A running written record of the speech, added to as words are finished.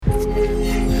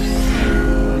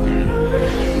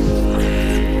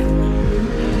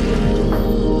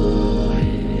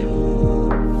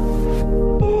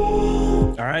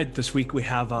right, this week we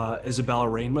have Isabella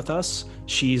Rain with us.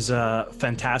 She's a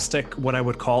fantastic, what I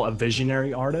would call a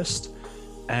visionary artist,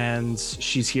 and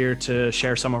she's here to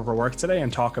share some of her work today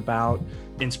and talk about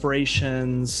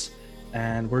inspirations.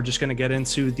 And we're just going to get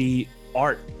into the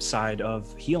art side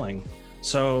of healing.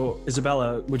 So,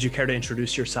 Isabella, would you care to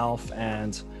introduce yourself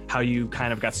and how you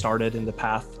kind of got started in the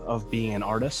path of being an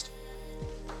artist?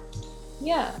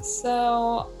 Yeah,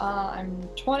 so I'm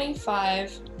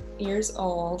 25 years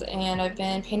old and I've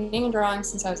been painting and drawing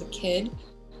since I was a kid.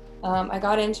 I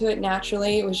got into it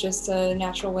naturally. It was just a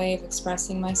natural way of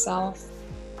expressing myself.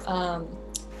 Um,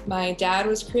 my dad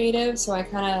was creative, so I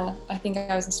think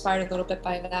I was inspired a little bit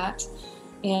by that.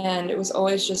 And it was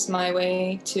always just my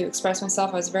way to express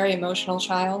myself. I was a very emotional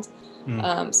child,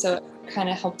 Mm. so it kind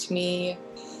of helped me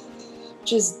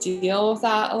just deal with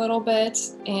that a little bit.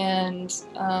 And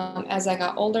as I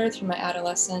got older through my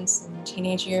adolescence and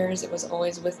teenage years, it was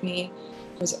always with me.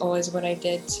 It was always what I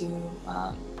did to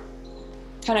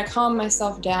kind of calm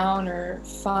myself down or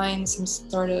find some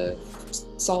sort of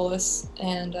solace.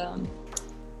 And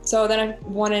so then I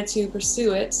wanted to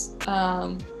pursue it.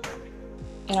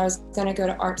 And I was going to go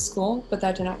to art school, but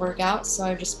that didn't work out. So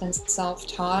I've just been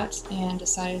self-taught and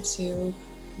decided to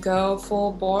go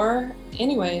full bore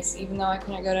anyways, even though I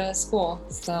couldn't go to school.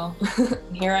 So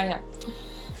here I am.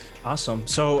 Awesome.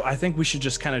 So I think we should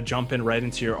just kind of jump in right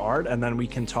into your art, and then we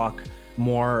can talk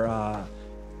more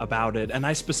about it. And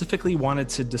I specifically wanted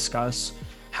to discuss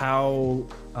how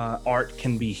art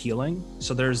can be healing.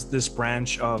 So there's this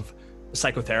branch of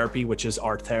psychotherapy, which is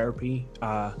art therapy,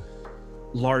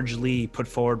 largely put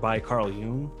forward by Carl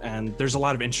Jung. And there's a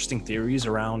lot of interesting theories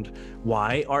around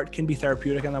why art can be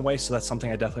therapeutic in that way. So that's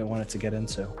something I definitely wanted to get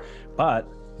into. But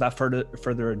without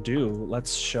further ado,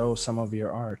 let's show some of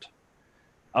your art.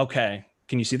 Okay,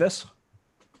 can you see this?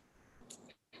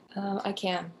 I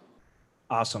can.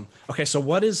 Awesome. Okay, so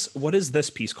what is this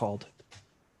piece called?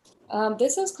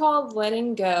 This is called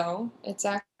Letting Go. It's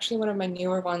actually one of my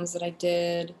newer ones that I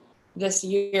did this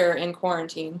year in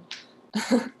quarantine.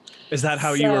 Is that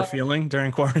how you were feeling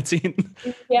during quarantine?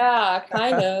 Yeah,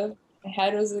 kind of. My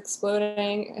head was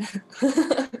exploding.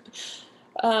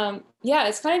 Yeah,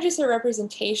 it's kind of just a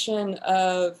representation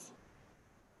of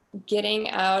getting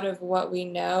out of what we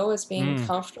know as being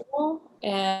comfortable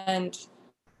and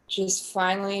just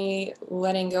finally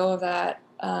letting go of that,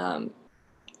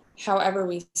 however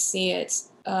we see it.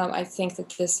 I think that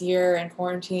this year in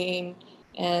quarantine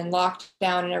and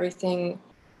lockdown and everything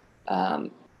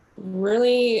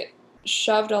really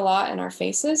shoved a lot in our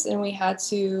faces, and we had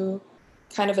to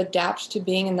kind of adapt to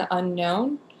being in the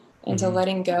unknown and to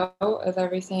letting go of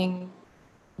everything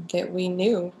that we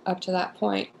knew up to that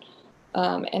point.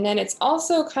 And then it's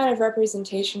also kind of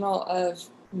representational of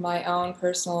my own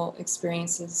personal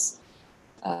experiences,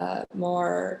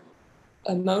 more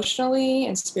emotionally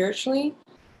and spiritually,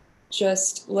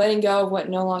 just letting go of what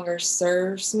no longer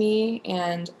serves me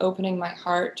and opening my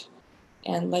heart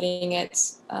and letting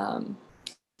it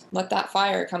let that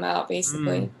fire come out,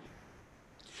 basically.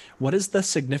 What is the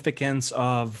significance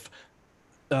of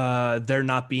there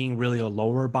not being really a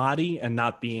lower body and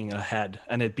not being a head,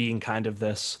 and it being kind of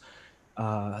this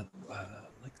like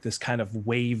this kind of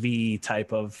wavy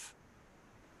type of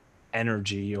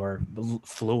energy or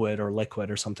fluid or liquid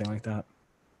or something like that?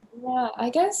 Yeah, I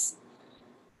guess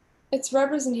it's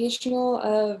representational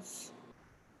of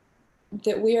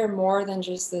that we are more than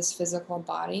just this physical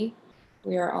body.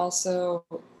 We are also,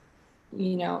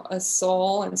 a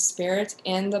soul and spirit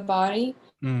in the body.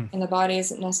 And the body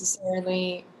isn't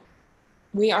necessarily,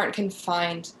 we aren't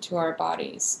confined to our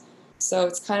bodies. So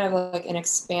it's kind of like an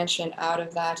expansion out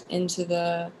of that into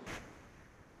the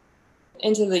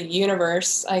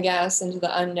universe, I guess, into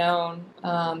the unknown.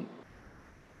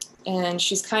 And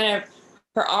she's her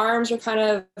arms are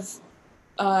kind of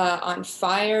on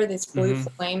fire. This blue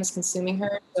flame is consuming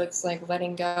her. So it's like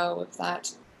letting go of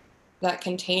that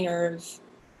container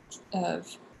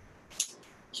of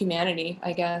humanity,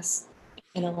 I guess,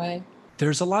 in a way.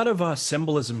 There's a lot of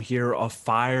symbolism here of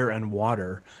fire and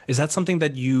water. Is that something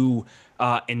that you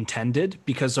intended?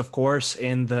 Because, of course,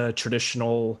 in the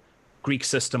traditional Greek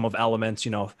system of elements,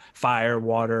 fire,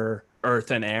 water,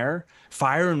 earth, and air,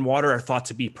 fire and water are thought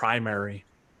to be primary.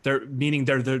 They're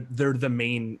the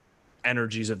main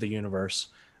energies of the universe,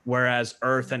 whereas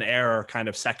earth and air are kind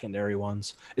of secondary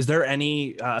ones. Is there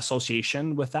any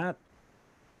association with that?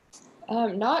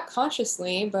 Not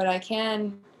consciously, but I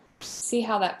can see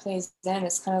how that plays in.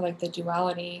 It's kind of like the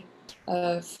duality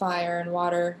of fire and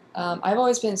water. I've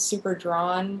always been super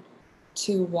drawn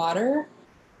to water.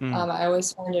 I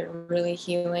always find it really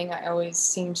healing. I always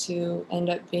seem to end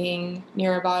up being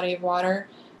near a body of water.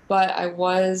 but I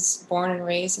was born and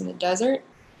raised in the desert.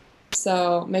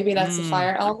 So maybe that's the Mm.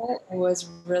 fire element. It was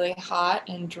really hot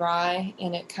and dry,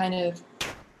 and it kind of,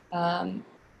 um,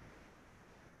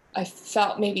 I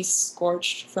felt maybe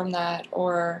scorched from that,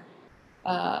 or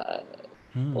uh,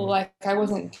 Hmm. like I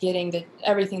wasn't getting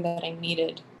everything that I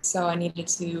needed. So I needed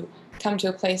to come to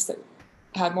a place that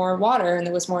had more water and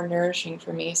that was more nourishing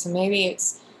for me. So maybe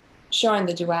it's showing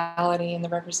the duality and the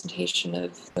representation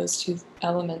of those two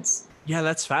elements. Yeah,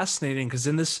 that's fascinating because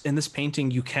in this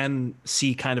painting you can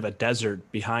see kind of a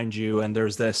desert behind you, and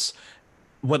there's this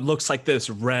what looks like this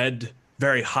red,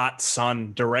 very hot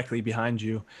sun directly behind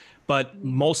you. But Yeah.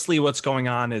 mostly what's going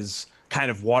on is kind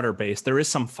of water based. There is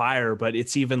some fire, but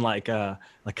it's even like a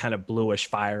like kind of bluish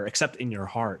fire, except in your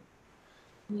heart.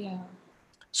 Yeah.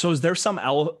 So is there some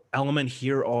element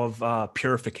here of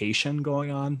purification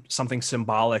going on? Something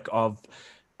symbolic of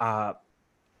uh,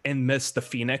 in this the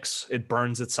phoenix, it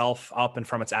burns itself up and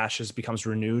from its ashes becomes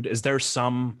renewed. Is there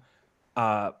some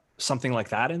something like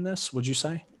that in this, would you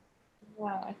say?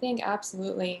 Yeah, I think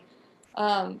absolutely.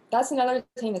 That's another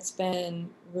thing that's been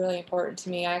really important to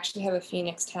me. I actually have a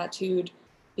phoenix tattooed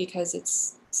because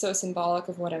it's so symbolic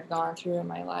of what I've gone through in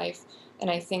my life. And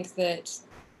I think that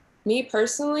me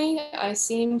personally, I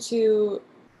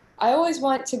always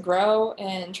want to grow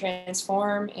and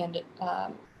transform and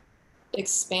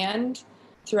expand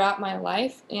throughout my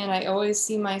life. And I always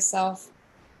see myself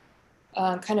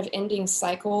kind of ending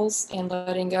cycles and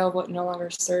letting go of what no longer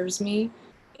serves me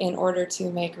in order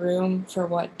to make room for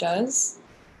what does.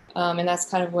 And that's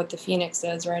kind of what the phoenix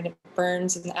does, right? It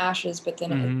burns in the ashes, but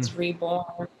then Hmm. it's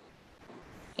reborn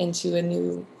into a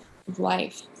new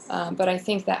life. But I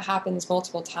think that happens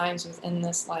multiple times within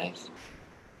this life.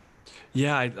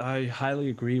 Yeah, I highly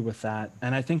agree with that.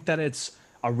 And I think that it's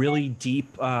a really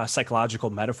deep psychological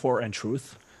metaphor and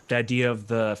truth, the idea of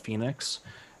the phoenix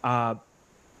uh,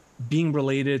 being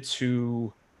related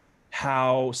to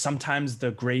how sometimes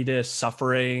the greatest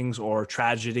sufferings or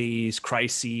tragedies,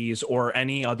 crises, or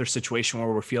any other situation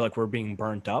where we feel like we're being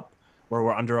burnt up, where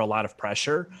we're under a lot of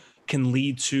pressure, can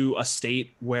lead to a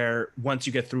state where once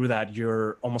you get through that,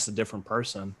 you're almost a different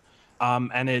person.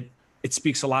 And it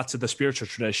speaks a lot to the spiritual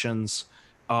traditions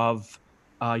of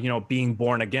being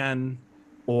born again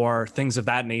or things of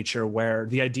that nature, where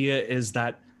the idea is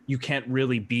that you can't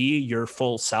really be your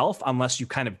full self unless you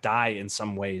kind of die in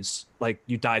some ways. Like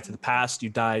you die to the past, you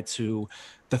die to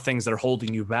the things that are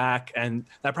holding you back. And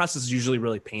that process is usually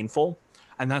really painful.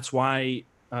 And that's why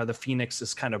the phoenix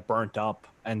is kind of burnt up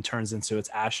and turns into its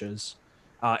ashes.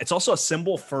 It's also a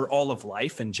symbol for all of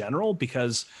life in general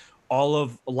because all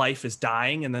of life is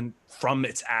dying and then from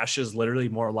its ashes literally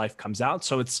more life comes out,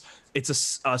 so it's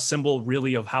a symbol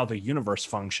really of how the universe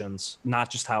functions,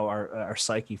 not just how our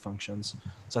psyche functions.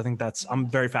 So I think that's I'm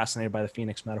very fascinated by the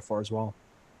phoenix metaphor as well.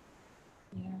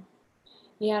 Yeah.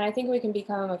 Yeah, and I think we can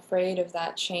become afraid of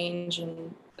that change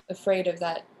and afraid of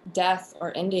that death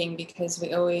or ending because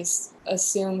we always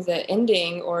assume that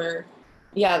ending or,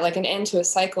 yeah, like an end to a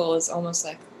cycle is almost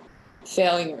like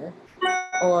failure,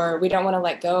 or we don't want to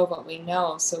let go of what we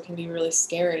know, so it can be really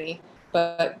scary.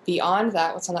 But beyond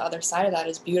that, what's on the other side of that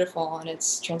is beautiful and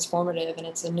it's transformative and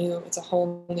it's a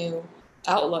whole new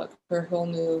outlook for a whole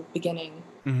new beginning.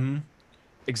 Hmm.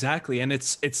 Exactly, and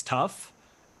it's tough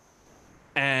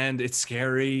and it's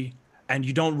scary and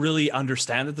you don't really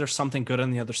understand that there's something good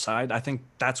on the other side. I think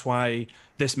that's why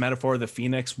this metaphor of the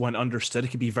phoenix, when understood, it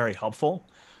could be very helpful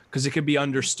because it could be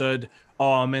understood,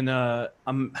 oh,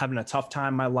 I'm having a tough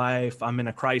time in my life, I'm in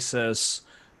a crisis,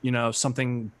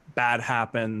 something bad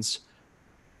happens.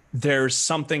 There's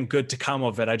something good to come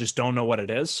of it. I just don't know what it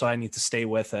is, so I need to stay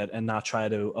with it and not try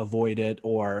to avoid it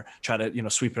or try to,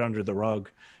 sweep it under the rug.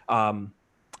 Um,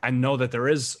 I know that there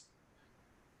is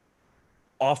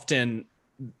often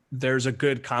there's a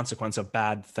good consequence of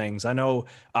bad things. I know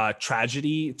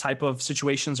tragedy type of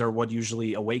situations are what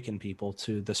usually awaken people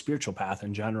to the spiritual path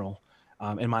in general,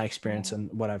 in my Yeah, experience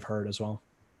and what I've heard as well.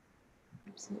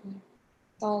 absolutely.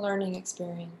 It's all a learning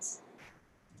experience.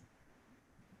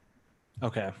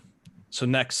 Okay, so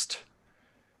next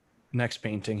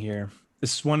painting here.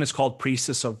 This one is called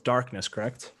Priestess of Darkness,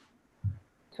 correct?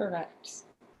 Correct.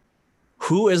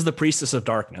 Who is the Priestess of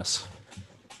Darkness?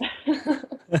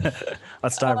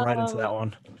 Let's dive right into um, that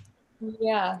one.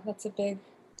 yeah, that's a big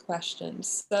question.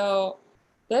 So,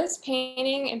 this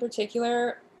painting in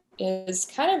particular is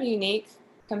kind of unique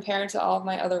compared to all of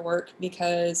my other work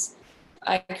because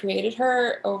I created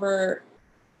her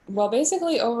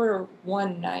basically over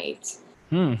one night.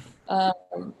 Hmm.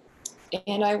 Um,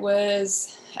 and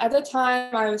at the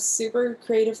time, I was super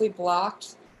creatively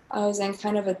blocked. I was in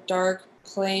kind of a dark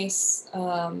place,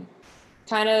 kind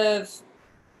of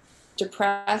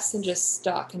depressed and just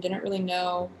stuck and didn't really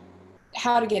know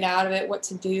how to get out of it, what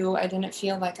to do. I didn't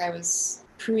feel like I was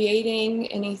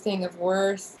creating anything of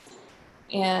worth.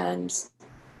 And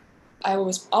I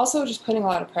was also just putting a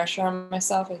lot of pressure on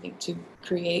myself, I think, to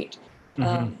create.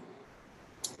 Mm-hmm.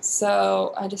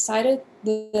 So I decided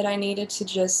that I needed to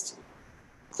just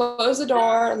close the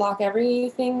door, lock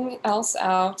everything else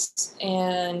out,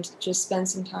 and just spend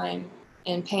some time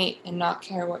and paint and not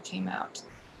care what came out.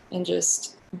 And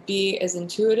just be as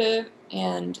intuitive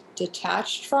and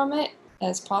detached from it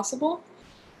as possible.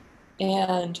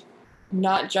 And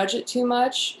not judge it too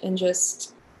much and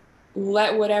just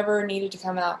let whatever needed to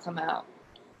come out come out.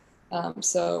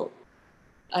 So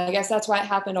I guess that's why it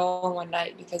happened all in one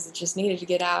night, because it just needed to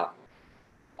get out.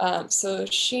 So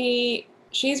she's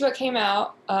what came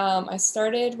out. I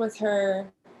started with her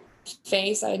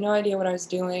face. I had no idea what I was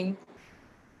doing.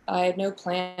 I had no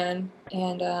plan,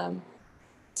 and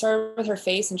started with her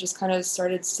face and just kind of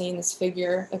started seeing this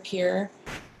figure appear.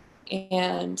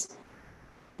 And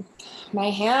my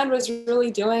hand was really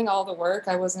doing all the work.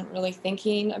 I wasn't really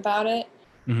thinking about it.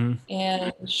 Mm-hmm.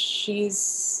 And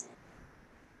she's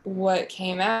what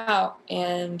came out.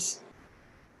 And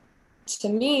to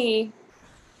me,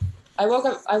 I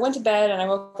went to bed and I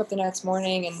woke up the next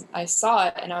morning and I saw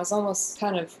it and I was almost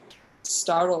kind of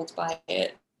startled by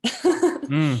it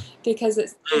because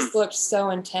it just looked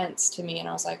so intense to me. And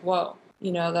I was like, whoa,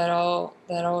 that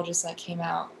all just like came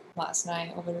out last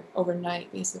night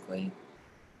overnight, basically.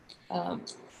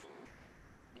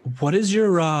 What is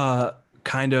your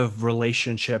kind of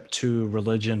relationship to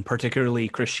religion, particularly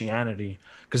Christianity?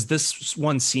 Because this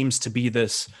one seems to be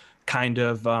this kind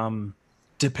of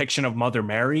depiction of Mother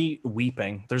Mary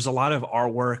weeping. There's a lot of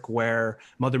artwork where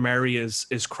Mother Mary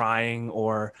is crying,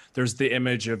 or there's the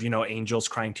image of angels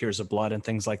crying tears of blood and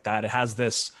things like that. It has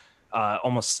this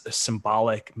almost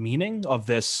symbolic meaning of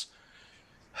this,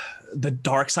 the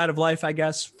dark side of life, I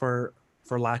guess, for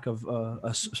lack of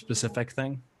a specific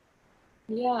thing.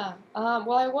 Yeah.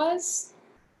 Well, I was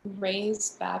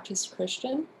raised Baptist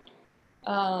Christian,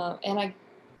 and I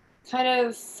kind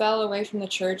of fell away from the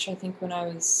church, I think, when I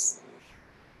was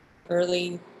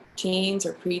early teens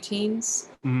or preteens.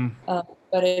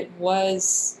 But I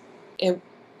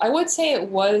would say it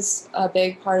was a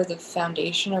big part of the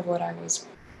foundation of what I was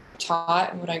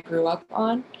taught and what I grew up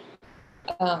on.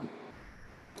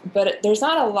 But there's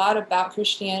not a lot about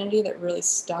Christianity that really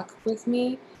stuck with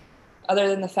me, other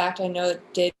than the fact I know it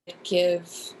did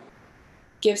give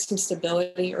some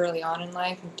stability early on in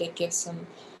life, and did give some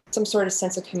sort of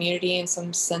sense of community and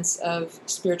some sense of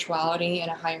spirituality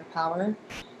and a higher power.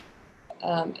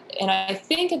 And I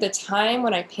think at the time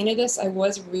when I painted this, I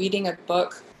was reading a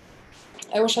book.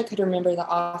 I wish I could remember the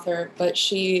author, but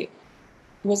she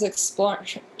was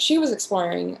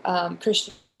exploring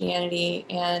Christianity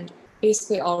and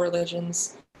basically all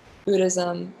religions,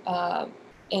 Buddhism,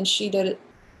 and she did it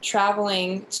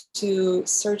traveling to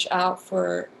search out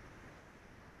for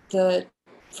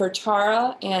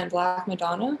Tara and Black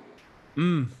Madonna.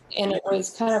 And it was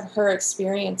kind of her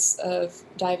experience of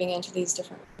diving into these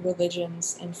different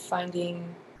religions and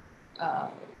finding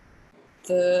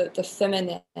the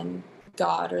feminine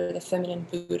God or the feminine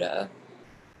Buddha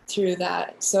through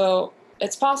that. So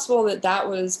it's possible that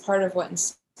was part of what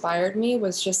inspired me,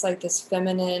 was just like this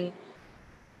feminine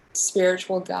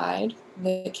spiritual guide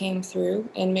that came through,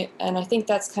 and I think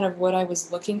that's kind of what I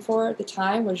was looking for at the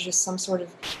time, was just some sort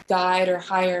of guide or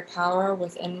higher power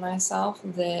within myself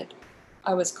that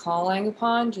I was calling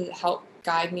upon to help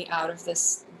guide me out of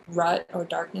this rut or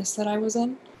darkness that I was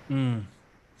in.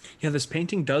 Yeah, this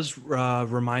painting does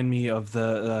remind me of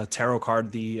the tarot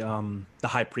card, the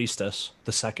High Priestess,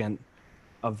 the second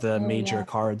of the major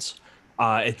cards.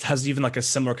 It has even like a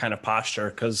similar kind of posture,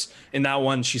 because in that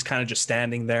one she's kind of just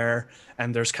standing there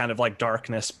and there's kind of like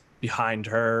darkness behind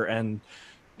her, and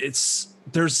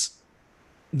the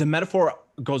metaphor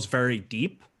goes very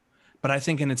deep, but I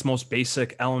think in its most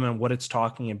basic element, what it's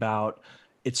talking about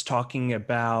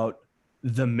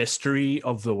the mystery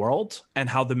of the world, and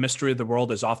how the mystery of the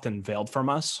world is often veiled from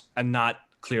us and not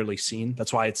clearly seen.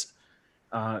 That's why it's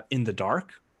in the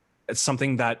dark. It's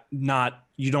something that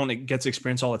you don't get to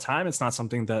experience all the time. It's not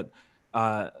something that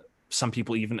some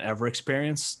people even ever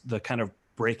experience, the kind of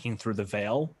breaking through the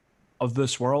veil of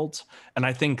this world. And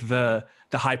I think the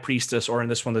High Priestess, or in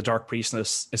this one, the Dark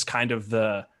Priestess, is kind of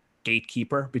the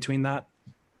gatekeeper between that.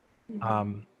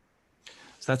 So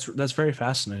that's very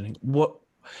fascinating. What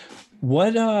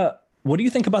do you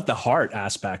think about the heart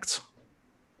aspect?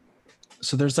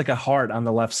 So there's like a heart on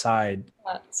the left side.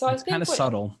 So it's kind of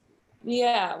subtle.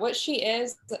 Yeah, what she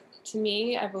is to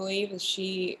me, I believe, is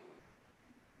she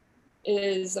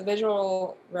is a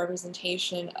visual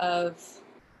representation of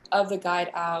the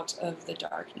guide out of the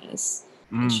darkness.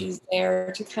 And Mm. she's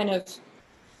there to kind of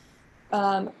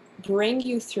bring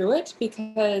you through it,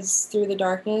 because through the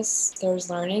darkness there's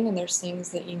learning and there's things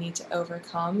that you need to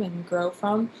overcome and grow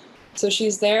from. So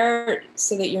she's there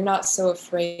so that you're not so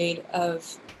afraid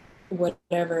of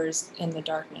whatever's in the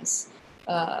darkness.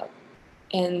 Uh,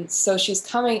 and so she's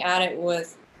coming at it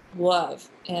with love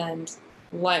and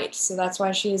light. So that's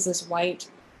why she is this white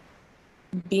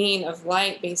being of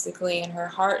light, basically, and her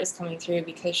heart is coming through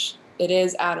because it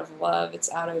is out of love.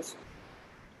 It's out of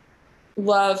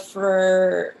love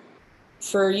for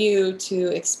you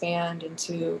to expand and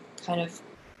to kind of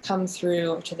come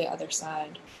through to the other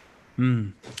side.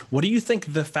 Mm. What do you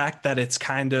think the fact that it's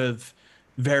kind of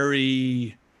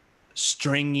very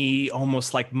stringy,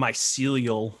 almost like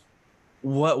mycelial?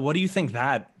 What do you think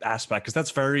that aspect? Because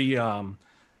that's very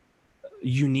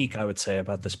unique, I would say,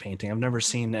 about this painting. I've never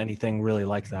seen anything really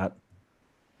like that.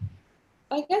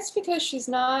 I guess because she's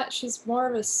more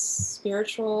of a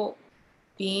spiritual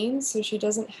being, so she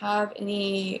doesn't have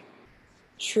any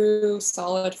true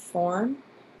solid form.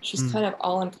 She's Mm. kind of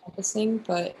all encompassing,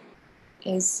 but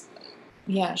is,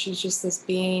 yeah, she's just this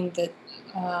being that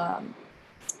um,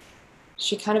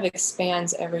 she kind of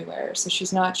expands everywhere. So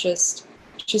she's not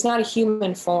a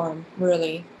human form,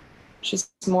 really. She's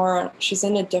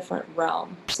in a different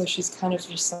realm. So she's kind of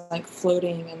just like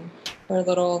floating, and her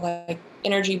little like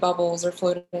energy bubbles are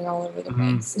floating all over the Mm.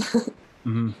 place.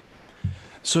 Mm.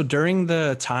 So during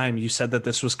the time you said that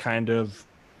this was kind of,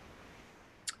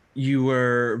 you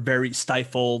were very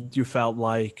stifled, you felt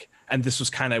like, and this was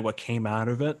kind of what came out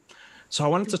of it. So I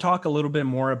wanted to talk a little bit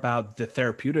more about the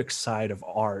therapeutic side of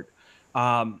art.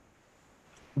 Um,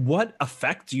 what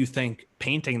effect do you think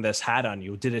painting this had on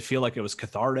you? Did it feel like it was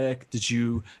cathartic? Did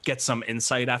you get some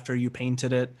insight after you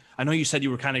painted it? I know you said you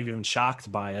were kind of even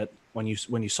shocked by it when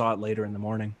you saw it later in the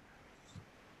morning.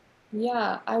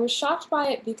 Yeah, I was shocked by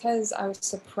it because I was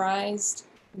surprised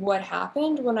what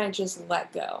happened when I just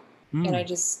let go. And I Mm.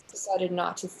 just decided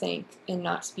not to think and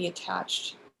not to be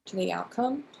attached to the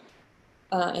outcome,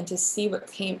 and to see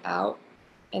what came out.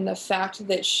 And the fact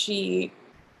that she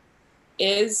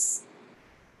is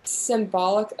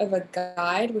symbolic of a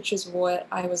guide, which is what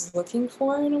I was looking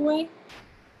for in a way.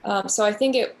 So I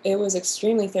think it was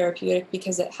extremely therapeutic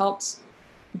because it helped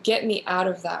get me out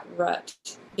of that rut,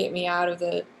 get me out of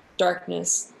the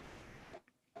darkness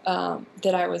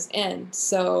that I was in.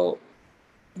 So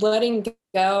letting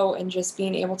go and just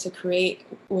being able to create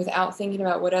without thinking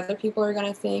about what other people are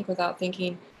going to think, without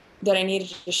thinking that I needed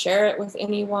to share it with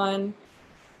anyone,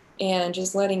 and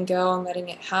just letting go and letting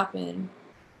it happen,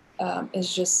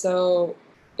 is just so,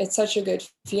 it's such a good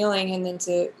feeling. And then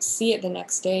to see it the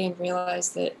next day and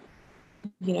realize that,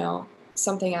 you know,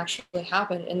 something actually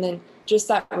happened. And then just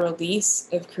that release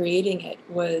of creating it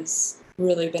was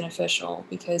really beneficial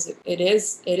because it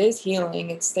is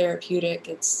healing, it's therapeutic,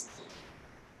 it's,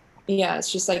 yeah,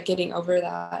 it's just like getting over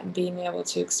that and being able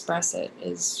to express it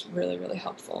is really, really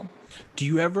helpful. Do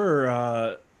you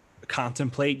ever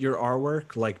contemplate your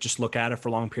artwork, like just look at it for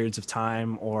long periods of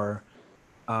time, or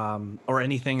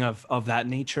anything of that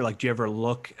nature? Like, do you ever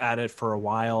look at it for a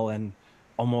while and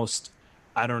almost,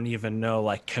 I don't even know,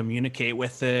 like communicate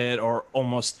with it, or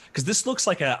almost, because this looks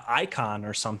like an icon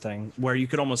or something where you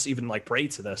could almost even like pray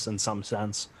to this in some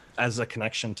sense as a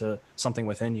connection to something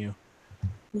within you.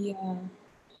 Yeah.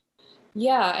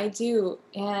 Yeah, I do.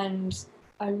 And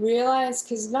I realize,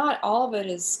 because not all of it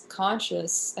is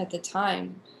conscious at the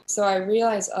time. So I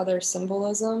realize other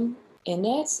symbolism in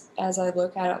it as I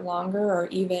look at it longer, or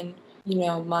even,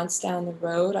 months down the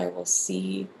road, I will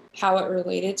see how it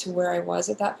related to where I was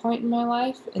at that point in my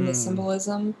life and the Mm.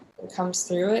 symbolism that comes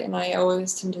through it. And I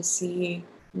always tend to see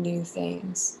new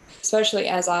things, especially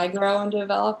as I grow and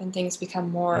develop and things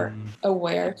become more Mm.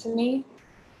 aware to me.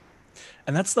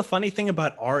 And that's the funny thing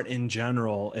about art in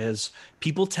general, is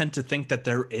people tend to think that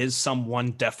there is some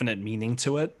one definite meaning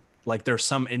to it, like there's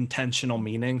some intentional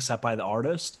meaning set by the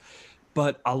artist.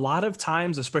 But a lot of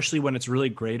times, especially when it's really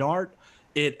great art,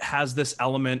 it has this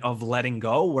element of letting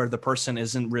go where the person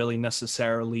isn't really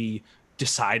necessarily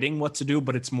deciding what to do,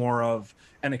 but it's more of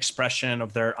an expression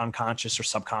of their unconscious or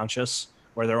subconscious,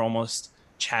 where they're almost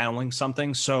channeling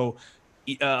something. So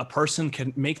a person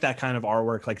can make that kind of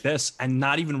artwork like this and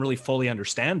not even really fully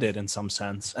understand it in some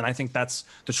sense. And I think that's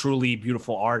the truly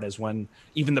beautiful art, is when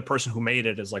even the person who made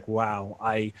it is like, wow,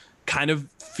 I kind of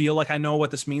feel like I know what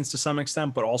this means to some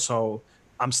extent, but also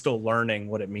I'm still learning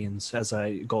what it means as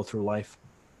I go through life.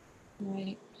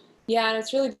 Right. Yeah, and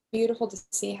it's really beautiful to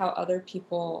see how other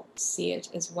people see it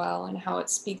as well and how it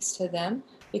speaks to them,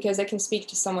 because it can speak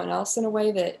to someone else in a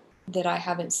way that that I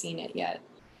haven't seen it yet.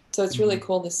 So it's really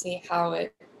cool to see how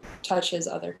it touches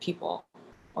other people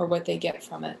or what they get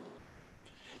from it.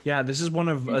 Yeah, this is one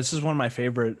of my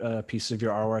favorite pieces of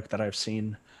your artwork that I've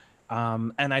seen,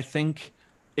 and I think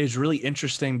is really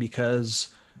interesting because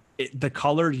the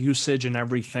color usage and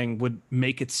everything would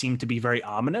make it seem to be very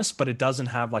ominous, but it doesn't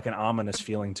have like an ominous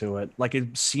feeling to it. Like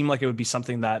it seemed like it would be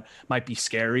something that might be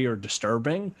scary or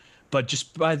disturbing, but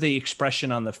just by the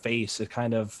expression on the face, it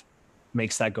kind of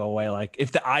makes that go away. Like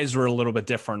if the eyes were a little bit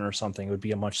different or something, it would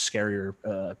be a much scarier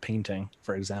painting,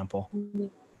 for example.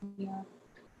 Yeah.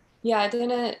 Yeah, I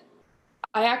didn't.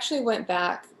 I actually went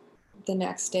back the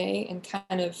next day and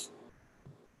kind of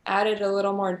added a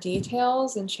little more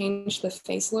details and changed the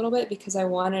face a little bit because I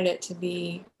wanted it to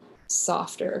be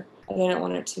softer. I didn't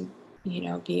want it to,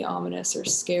 be ominous or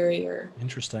scary or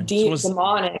Interesting.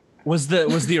 demonic. Was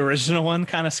the original one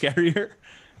kind of scarier?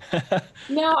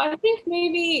 No, I think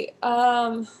maybe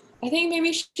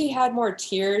she had more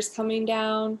tears coming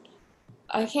down.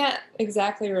 I can't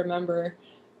exactly remember,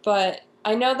 but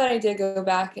I know that I did go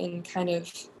back and kind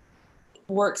of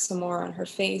work some more on her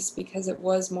face because it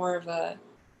was more of a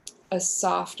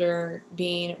softer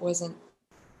being. It wasn't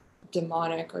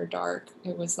demonic or dark.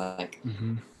 It was like,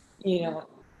 Hmm. you know,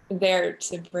 there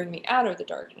to bring me out of the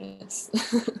darkness.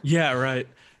 Yeah, right.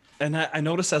 And I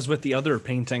noticed as with the other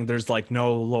painting, there's like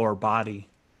no lower body.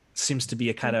 Seems to be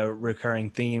a kind of recurring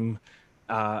theme.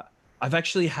 Uh, I've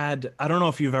actually had, I don't know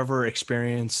if you've ever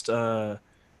experienced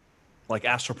like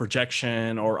astral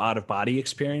projection or out of body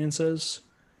experiences.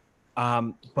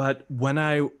 But when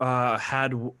I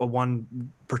had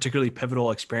one particularly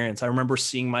pivotal experience, I remember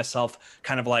seeing myself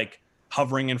kind of like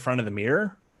hovering in front of the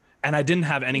mirror, and I didn't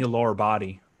have any lower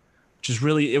body, which is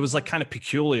really, it was like kind of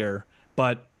peculiar,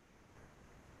 but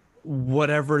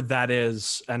whatever that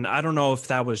is, and I don't know if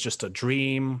that was just a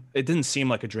dream. It didn't seem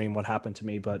like a dream what happened to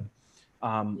me, but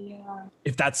Yeah.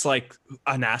 if that's like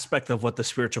an aspect of what the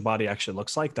spiritual body actually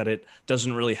looks like, that it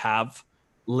doesn't really have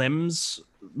limbs,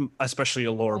 especially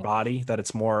a lower body, that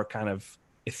it's more kind of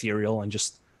ethereal and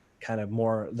just kind of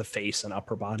more the face and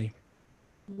upper body.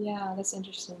 Yeah, that's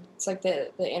interesting. It's like the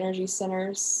energy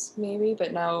centers maybe,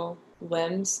 but no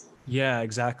limbs. Yeah,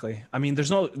 exactly. I mean,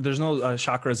 there's no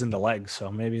chakras in the legs,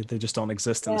 so maybe they just don't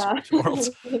exist in the Yeah. spiritual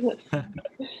world.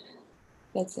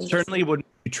 That's Certainly interesting. wouldn't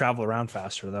you travel around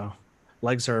faster though.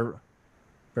 Legs are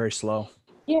very slow.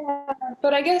 Yeah,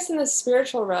 but I guess in the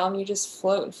spiritual realm, you just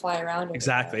float and fly around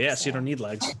Exactly. everywhere. Yes, you don't So, need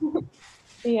legs.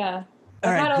 yeah, All I've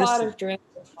right, had a lot this of dreams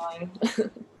of flying.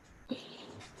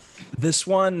 this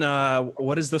one,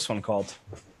 what is this one called?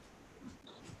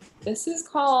 This is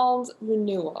called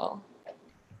Renewal.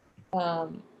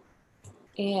 Um,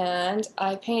 and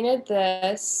I painted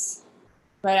this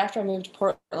right after I moved to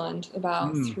Portland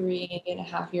about Mm,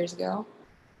 3.5 years ago.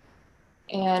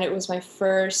 And it was my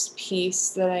first piece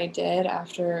that I did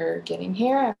after getting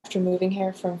here, after moving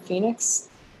here from Phoenix.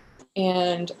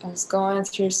 And I was going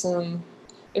through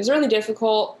it was really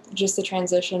difficult, just the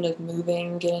transition of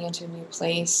moving, getting into a new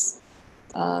place,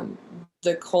 um,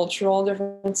 the cultural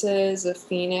differences of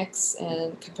Phoenix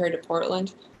and compared to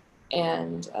Portland.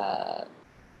 And I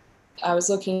was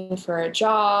looking for a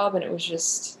job, and it was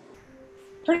just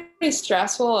pretty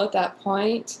stressful at that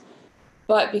point.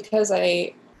 But because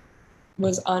I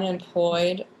was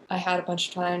unemployed, I had a bunch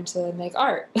of time to make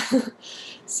art.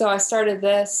 So I started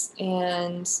this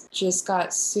and just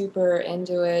got super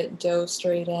into it, dove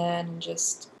straight in, and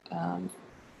just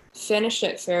finished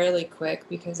it fairly quick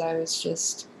because I was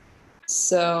just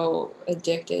so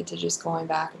addicted to just going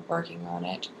back and working on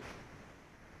it.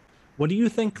 what do you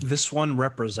think this one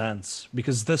represents?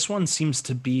 Because this one seems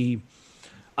to be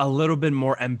a little bit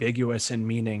more ambiguous in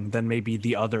meaning than maybe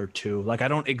the other two. Like I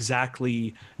don't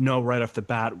exactly know right off the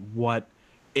bat what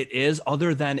it is,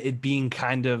 other than it being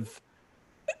kind of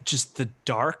just the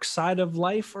dark side of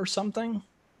life or something.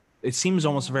 It seems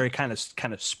almost Yeah. very kind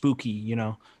of spooky,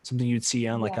 something you'd see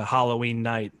on like Yeah. a Halloween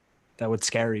night that would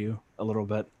scare you a little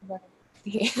bit. Right.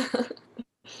 Yeah.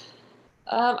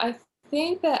 I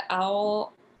think that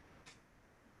owl,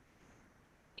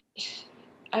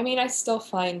 I mean, I still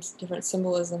find different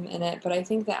symbolism in it, but I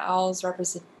think the owl is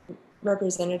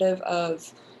representative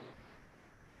of,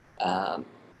 um,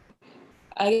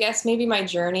 I guess, maybe my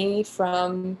journey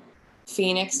from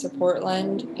Phoenix to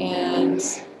Portland. And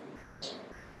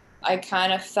I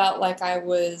kind of felt like I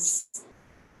was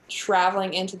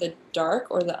traveling into the dark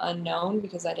or the unknown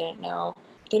because I didn't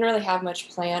really have much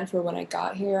plan for when I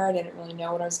got here. I didn't really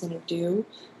know what I was going to do.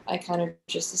 I kind of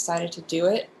just decided to do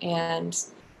it. And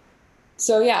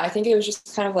so, yeah, I think it was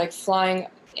just kind of like flying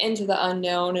into the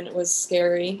unknown, and it was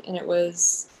scary, and it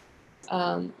was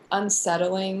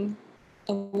unsettling.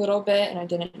 a little bit, and I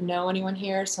didn't know anyone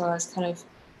here, so I was kind of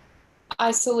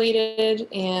isolated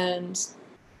and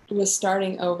was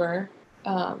starting over.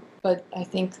 But I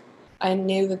think I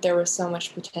knew that there was so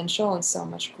much potential and so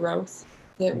much growth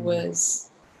that Mhm.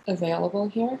 was available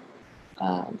here.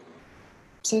 Um,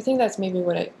 so I think that's maybe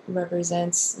what it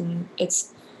represents, and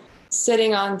it's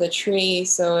sitting on the tree,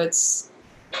 so it's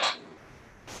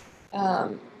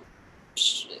um,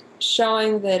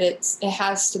 showing that it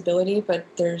has stability, but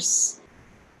there's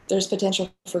potential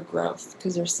for growth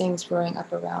because there's things growing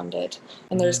up around it,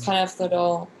 and there's Mhm. kind of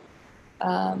little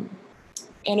um,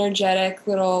 energetic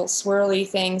little swirly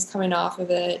things coming off of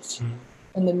it, Mhm.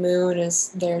 and the moon is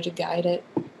there to guide it.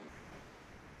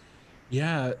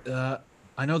 Yeah,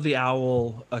 I know the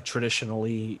owl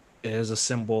traditionally is a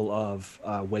symbol of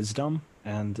wisdom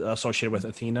and associated with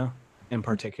Athena in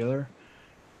particular.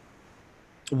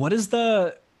 What is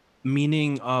the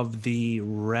meaning of the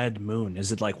red moon?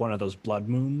 Is it like one of those blood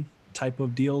moon type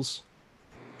of deals?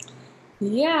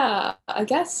 Yeah, I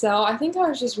guess so. I think I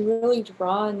was just really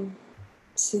drawn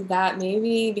to that,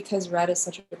 maybe because red is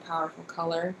such a powerful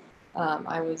color.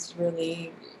 I was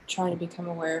really trying to become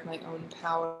aware of my own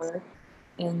power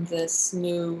in this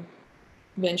new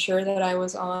venture that I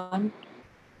was on.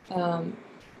 Um,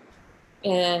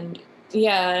 and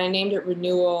yeah, and I named it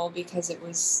Renewal because it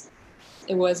was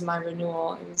my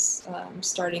renewal. It was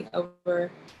starting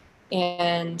over,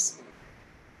 and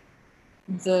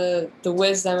the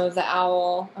wisdom of the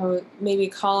owl, or maybe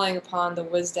calling upon the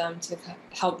wisdom to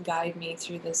help guide me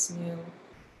through this new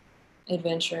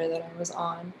adventure that I was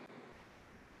on.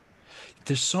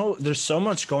 There's so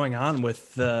much going on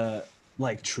with the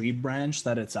like tree branch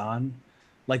that it's on.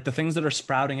 Like the things that are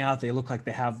sprouting out, they look like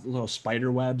they have little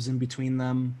spider webs in between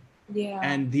them. Yeah.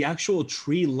 And the actual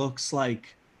tree looks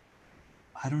like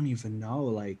I don't even know,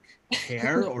 like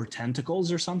hair or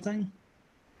tentacles or something.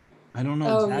 I don't know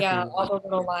Oh yeah, exactly. all the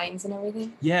little lines and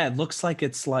everything. Yeah, it looks like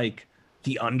it's like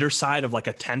the underside of like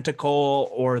a tentacle,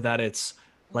 or that it's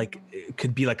like it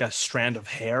could be like a strand of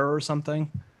hair or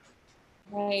something.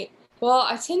 Right. Well,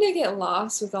 I tend to get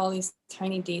lost with all these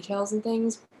tiny details and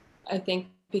things. I think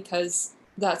because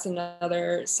that's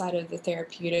another side of the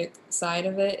therapeutic side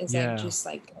of it is I Yeah. just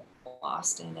like get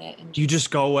lost in it and You just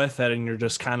just go with it and you're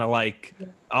just kind of like,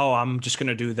 oh, I'm just going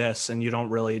to do this. And you don't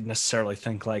really necessarily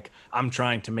think like, I'm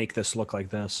trying to make this look like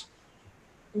this.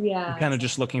 You're yeah, kind of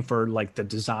just exactly. looking for like the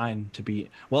design to be,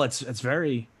 well, it's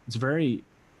very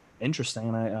interesting.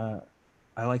 And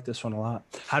I like this one a lot.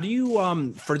 How do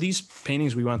you, for these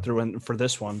paintings we went through and for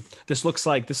this one, this looks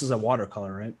like this is a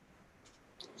watercolor, right?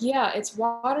 Yeah, it's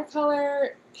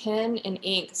watercolor, pen, and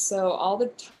ink. So all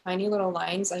the tiny little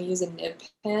lines, I use a nib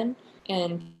pen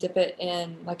and dip it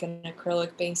in like an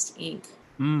acrylic based ink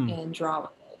Mm. and draw with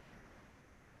it.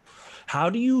 How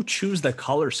do you choose the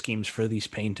color schemes for these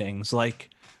paintings? Like,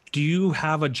 do you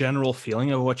have a general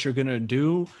feeling of what you're going to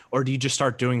do, or do you just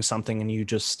start doing something and you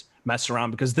just mess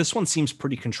around? Because this one seems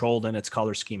pretty controlled in its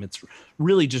color scheme. It's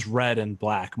really just red and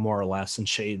black, more or less, and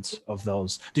shades of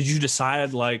those. Did you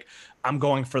decide, like, I'm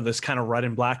going for this kind of red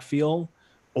and black feel,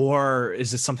 or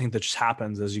is it something that just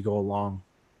happens as you go along?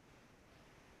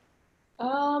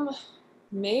 Um,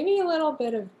 Maybe a little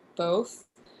bit of both.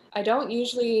 I don't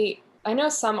usually, I know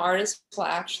some artists will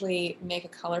actually make a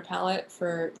color palette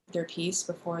for their piece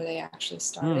before they actually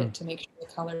start Mm, it to make sure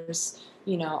the colors,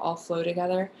 all flow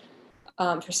together.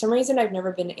 For some reason, I've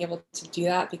never been able to do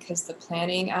that because the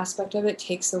planning aspect of it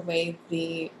takes away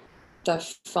the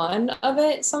fun of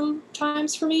it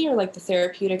sometimes for me, or like the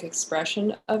therapeutic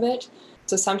expression of it.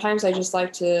 So sometimes I just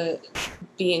like to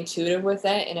be intuitive with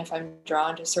it, and if I'm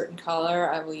drawn to a certain color,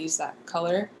 I will use that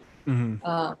color. hmm.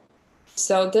 Um,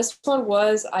 so this one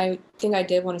was, I think I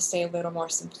did want to stay a little more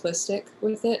simplistic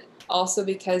with it, also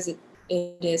because it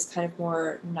is kind of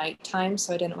more nighttime,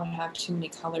 so I didn't want to have too many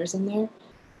colors in there.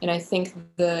 And I think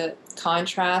the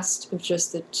contrast of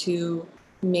just the two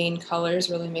main colors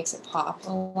really makes it pop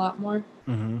a lot more.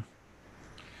 Hmm.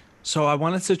 So I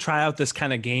wanted to try out this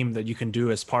kind of game that you can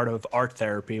do as part of art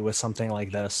therapy with something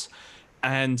like this.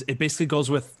 And it basically goes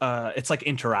with it's like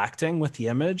interacting with the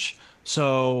image.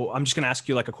 So I'm just going to ask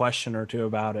you like a question or two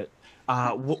about it.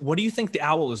 What do you think the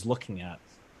owl is looking at?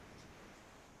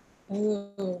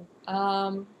 Ooh,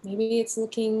 maybe it's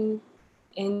looking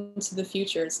into the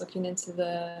future. It's looking into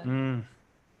the Mm,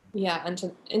 yeah,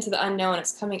 into the unknown.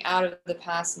 It's coming out of the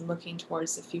past and looking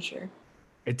towards the future.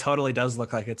 it totally does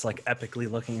look like it's like epically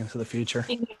looking into the future.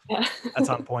 Yeah. That's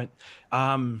on point.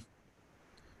 Um,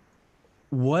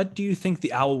 what do you think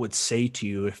the owl would say to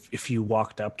you if you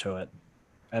walked up to it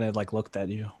and it like looked at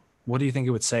you? What do you think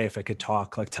it would say if it could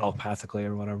talk like telepathically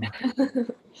or whatever?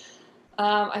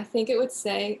 I think it would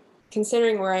say,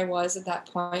 considering where I was at that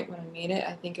point when I made it,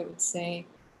 I think it would say,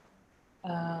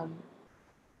 um,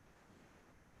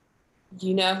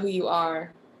 you know who you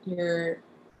are. You're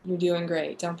doing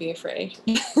great. Don't be afraid.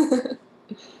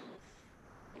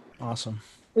 Awesome.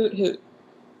 Hoot hoot.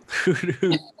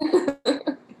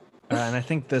 And I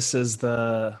think this is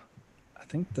the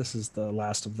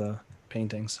last of the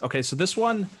paintings. Okay, so this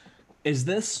one, is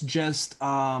this just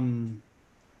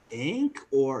ink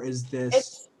or is this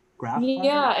It's graphite?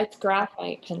 yeah, it's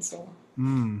graphite pencil.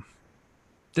 Hmm.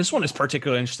 This one is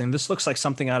particularly interesting. This looks like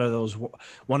something out of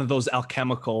one of those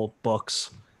alchemical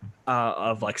books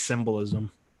of like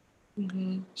symbolism.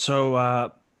 Hmm.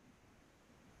 So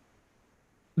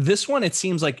this one, it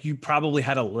seems like you probably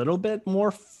had a little bit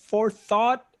more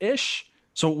forethought ish.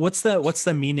 So what's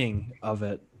the meaning of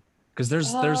it? Because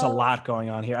there's a Uh, lot going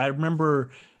on here. I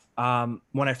remember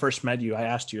when I first met you, I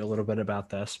asked you a little bit about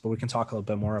this, but we can talk a little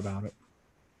bit more about it.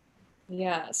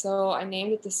 yeah, so I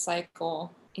named it the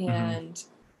cycle, Hmm. and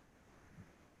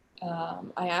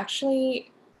I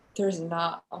actually, there's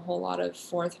not a whole lot of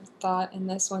forethought in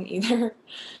this one either.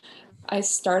 I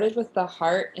started with the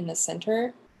heart in the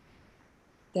center,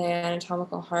 the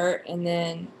anatomical heart, and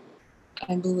then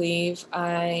I believe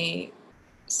I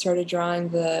started drawing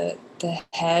the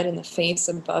head and the face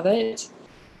above it,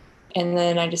 and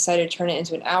then I decided to turn it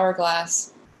into an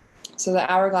hourglass. So the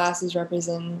hourglass is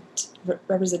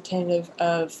representative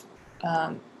of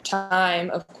time,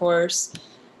 of course,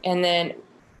 and then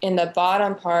in the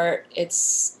bottom part,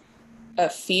 it's a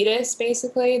fetus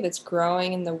basically that's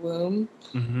growing in the womb,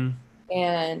 Hmm.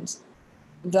 and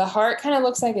the heart kind of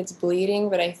looks like it's bleeding,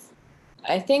 but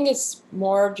I think it's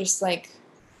more of just like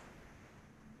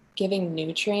giving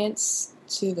nutrients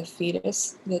to the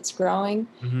fetus that's growing.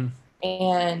 Hmm.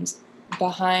 And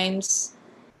behind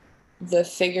the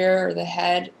figure or the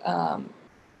head,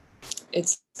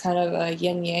 it's kind of a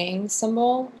yin yang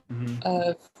symbol Hmm.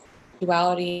 of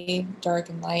duality, dark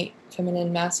and light,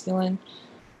 feminine, masculine.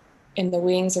 And the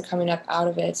wings are coming up out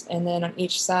of it. And then on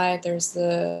each side, there's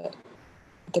the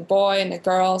boy and the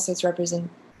girl, so it's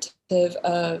representative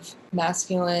of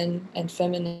masculine and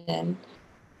feminine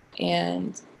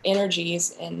and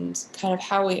energies and kind of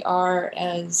how we are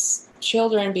as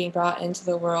children being brought into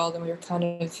the world.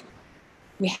 And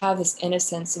we have this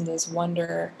innocence and this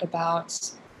wonder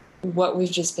about what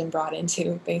we've just been brought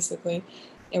into, basically.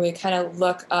 And we kind of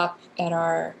look up at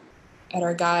our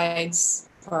guides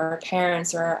or our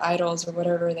parents or our idols or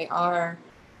whatever they are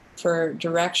for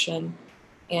direction.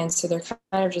 And so they're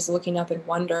kind of just looking up in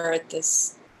wonder at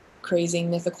this crazy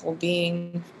mythical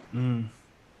being. Mm.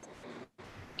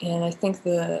 And I think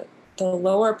the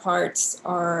lower parts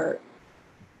are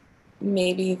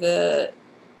maybe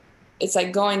it's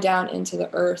like going down into the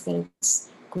earth, and it's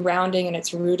grounding and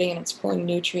it's rooting and it's pulling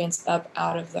nutrients up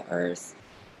out of the earth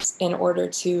in order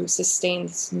to sustain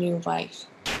this new life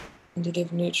and to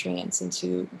give nutrients and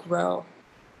to grow.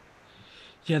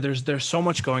 Yeah, there's so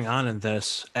much going on in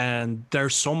this, and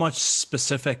there's so much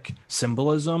specific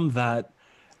symbolism that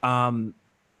um,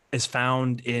 is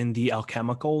found in the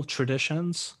alchemical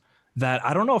traditions that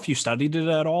I don't know if you studied it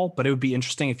at all, but it would be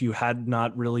interesting if you had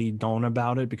not really known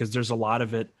about it because there's a lot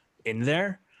of it in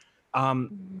there.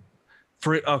 Um,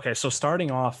 okay, so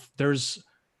starting off, there's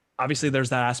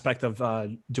that aspect of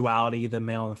duality, the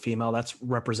male and female, that's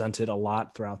represented a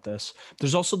lot throughout this.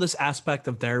 There's also this aspect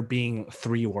of there being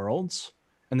three worlds,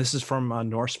 and this is from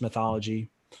Norse mythology,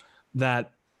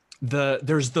 that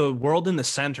there's the world in the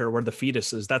center where the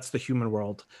fetus is, that's the human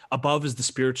world. Above is the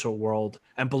spiritual world,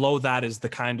 and below that is the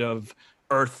kind of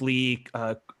earthly,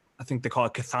 I think they call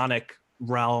it chthonic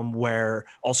realm, where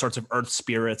all sorts of earth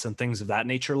spirits and things of that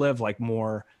nature live, like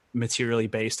more materially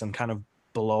based and kind of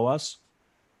below us.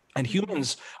 And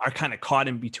humans are kind of caught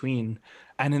in between.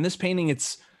 And in this painting,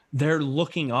 they're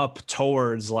looking up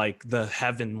towards like the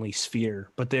heavenly sphere,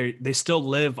 but they still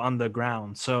live on the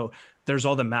ground. So there's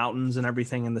all the mountains and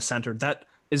everything in the center. That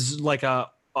is like a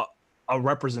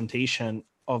representation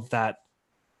of that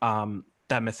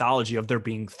mythology of there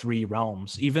being three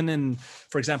realms. Even in,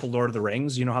 for example, Lord of the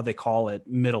Rings, you know how they call it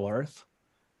Middle Earth?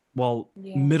 Well,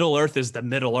 Yeah. Middle Earth is the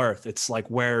Middle Earth. It's like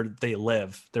where they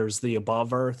live. There's the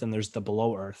above Earth and there's the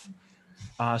below Earth.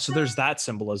 So there's that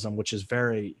symbolism, which is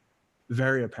very,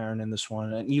 very apparent in this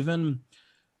one. And even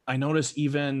I notice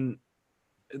even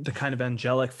the kind of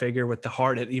angelic figure with the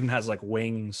heart, it even has like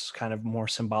wings, kind of more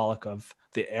symbolic of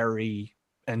the airy,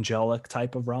 angelic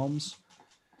type of realms.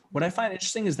 What I find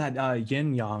interesting is that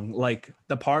yin yang, like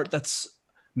the part that's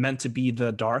meant to be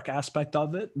the dark aspect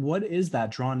of it. What is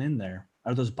that drawn in there?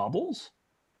 Are those bubbles?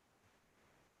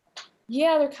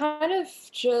 Yeah, they're kind of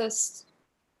just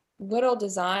little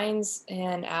designs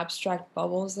and abstract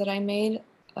bubbles that I made.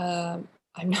 I'm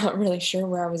not really sure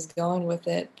where I was going with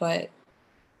it, but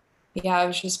yeah, I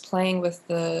was just playing with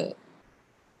the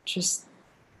just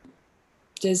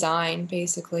design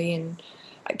basically, and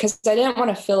because I didn't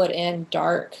want to fill it in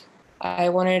dark, I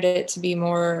wanted it to be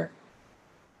more,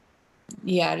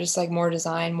 yeah, just like more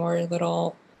design, more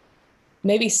little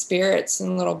maybe spirits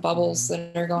and little bubbles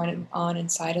that are going on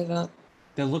inside of it.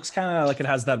 It looks kind of like it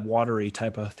has that watery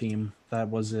type of theme that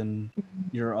was in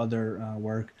your other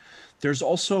work. There's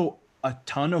also a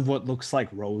ton of what looks like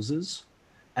roses,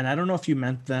 and I don't know if you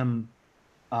meant them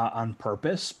on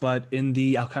purpose, but in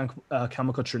the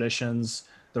alchemical traditions,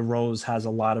 the rose has a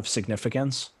lot of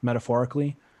significance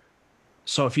metaphorically.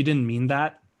 So if you didn't mean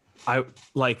that, I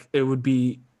like it would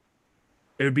be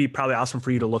probably awesome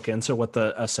for you to look into what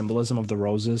the symbolism of the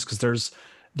rose is, because there's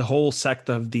the whole sect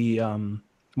of the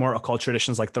more occult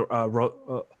traditions, like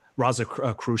the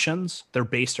Rosicrucians. They're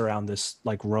based around this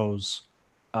like rose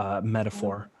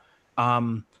metaphor,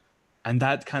 and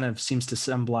that kind of seems to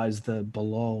symbolize the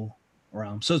below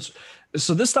realm. So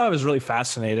this stuff is really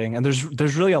fascinating, and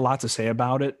there's really a lot to say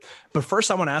about it. But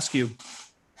first, I want to ask you,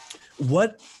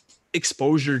 what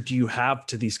exposure do you have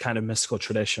to these kind of mystical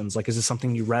traditions? Like, is it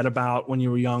something you read about when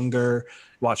you were younger,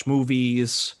 watch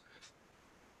movies?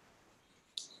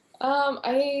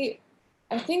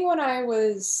 I think when I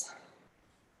was,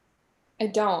 I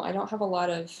don't have a lot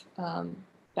of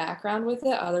background with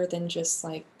it other than just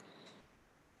like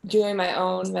doing my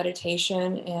own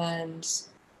meditation and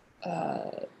uh,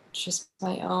 just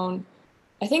my own.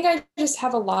 I think I just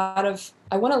have a lot of,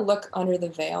 I want to look under the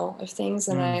veil of things,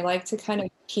 and Mm, I like to kind of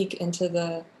peek into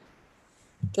the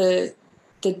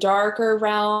the darker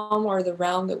realm, or the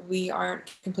realm that we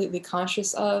aren't completely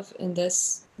conscious of in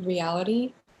this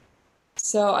reality.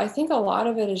 So I think a lot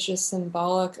of it is just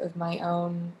symbolic of my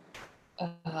own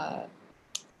uh,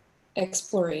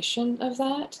 exploration of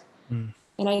that. mm,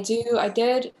 And I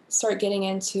did start getting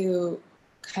into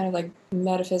kind of like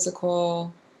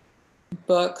metaphysical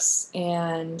books,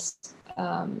 and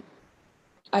um,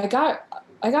 I got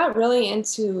really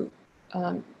into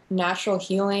natural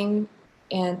healing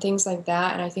and things like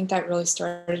that, and I think that really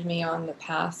started me on the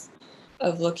path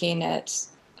of looking at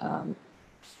um,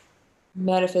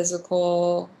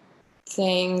 metaphysical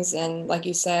things. And like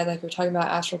you said, like we're talking about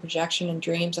astral projection and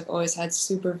dreams, I've always had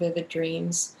super vivid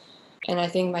dreams, and I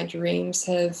think my dreams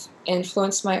have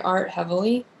influenced my art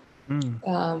heavily. mm.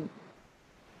 um,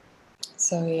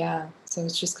 so yeah, so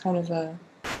it's just kind of a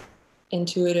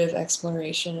intuitive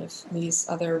exploration of these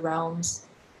other realms.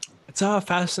 It's a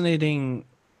fascinating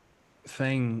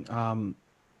thing.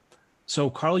 So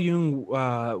Carl Jung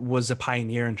was a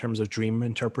pioneer in terms of dream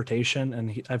interpretation,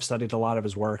 and I've studied a lot of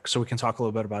his work. So we can talk a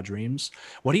little bit about dreams.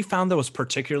 What he found that was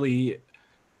particularly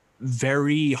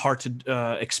very hard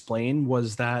to explain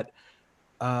was that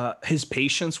his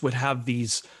patients would have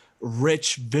these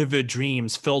rich, vivid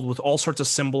dreams filled with all sorts of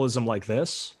symbolism like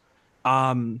this,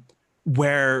 um,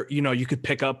 where you could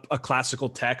pick up a classical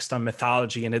text on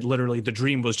mythology, and it literally the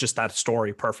dream was just that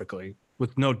story perfectly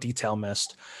with no detail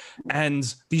missed.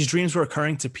 And these dreams were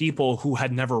occurring to people who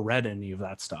had never read any of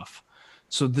that stuff.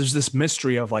 So there's this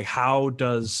mystery of like how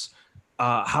does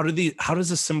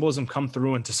this symbolism come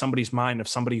through into somebody's mind of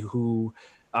somebody who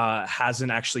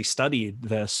hasn't actually studied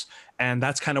this? And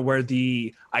that's kind of where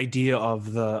the idea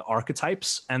of the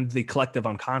archetypes and the collective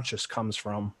unconscious comes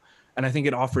from. And I think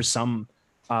it offers some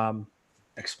um,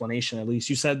 explanation. At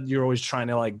least you said you're always trying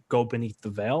to like go beneath the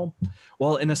veil.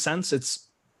 Well, in a sense, it's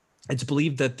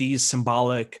believed that these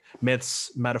symbolic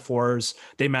myths, metaphors,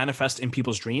 they manifest in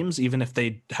people's dreams, even if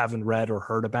they haven't read or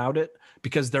heard about it,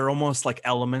 because they're almost like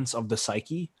elements of the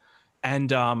psyche.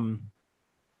 And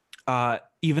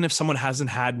even if someone hasn't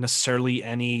had necessarily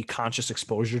any conscious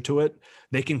exposure to it,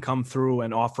 they can come through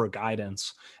and offer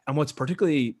guidance. And what's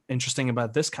particularly interesting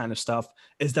about this kind of stuff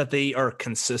is that they are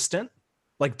consistent.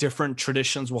 Like different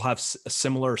traditions will have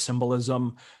similar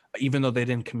symbolism, even though they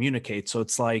didn't communicate. So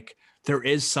it's like there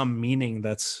is some meaning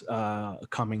that's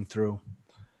coming through.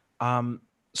 Um,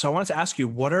 so I wanted to ask you,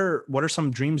 what are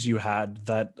some dreams you had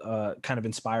that kind of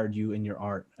inspired you in your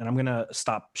art? And I'm gonna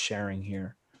stop sharing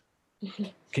here.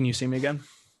 Can you see me again?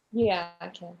 Yeah, I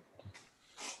can.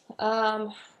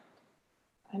 Um,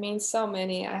 I mean, so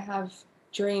many. I have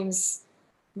dreams,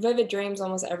 vivid dreams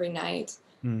almost every night.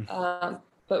 Hmm. Um,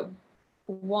 but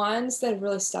ones that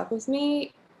really stuck with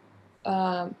me,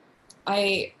 um,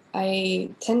 I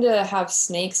tend to have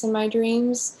snakes in my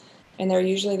dreams, and they're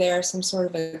usually there some sort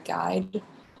of a guide.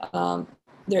 Um,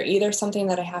 they're either something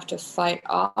that I have to fight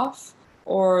off,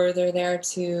 or they're there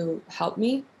to help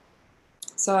me.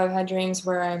 So I've had dreams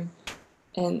where I'm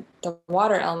and the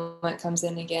water element comes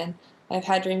in again. I've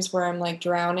had dreams where I'm like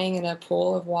drowning in a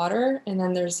pool of water, and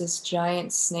then there's this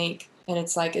giant snake, and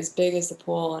it's like as big as the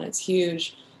pool, and it's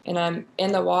huge. And I'm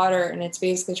in the water, and it's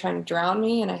basically trying to drown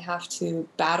me, and I have to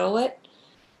battle it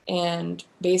and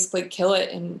basically kill it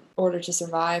in order to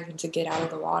survive and to get out of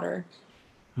the water.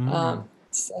 Hmm.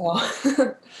 So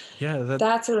Yeah, that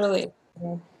that's a really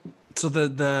so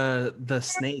the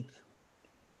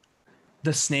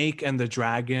snake and the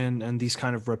dragon and these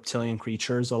kind of reptilian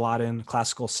creatures, a lot in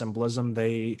classical symbolism,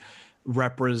 they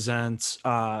represent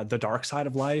the dark side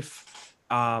of life.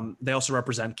 They also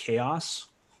represent chaos.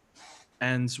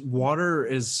 And water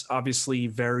is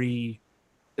obviously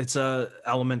it's a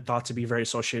element thought to be very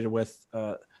associated with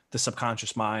the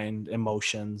subconscious mind,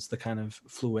 emotions, the kind of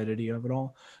fluidity of it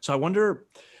all. So I wonder,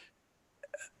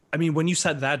 I mean, when you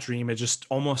said that dream, it just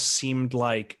almost seemed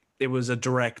like it was a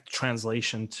direct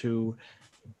translation to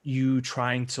you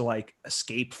trying to like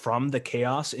escape from the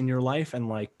chaos in your life and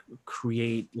like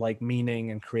create like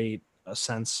meaning and create a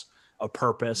sense of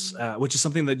purpose, which is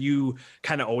something that you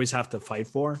kind of always have to fight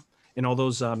for in all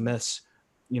those myths.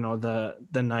 You know, the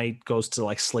knight goes to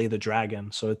like slay the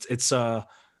dragon, so it's a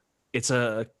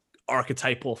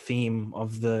archetypal theme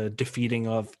of the defeating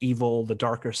of evil, the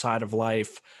darker side of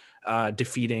life,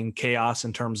 defeating chaos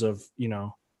in terms of, you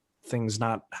know, things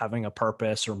not having a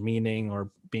purpose or meaning or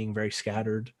being very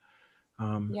scattered.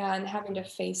 yeah, and having to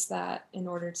face that in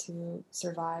order to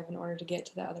survive, in order to get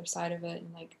to the other side of it,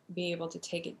 and like be able to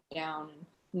take it down and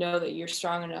know that you're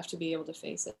strong enough to be able to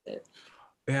face it.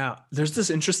 Yeah, there's this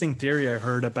interesting theory I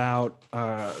heard about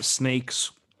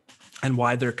snakes and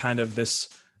why they're kind of this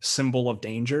symbol of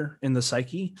danger in the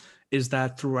psyche is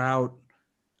that throughout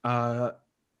uh,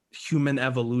 human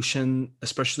evolution,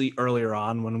 especially earlier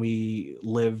on when we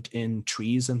lived in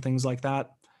trees and things like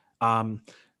that, um,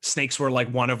 snakes were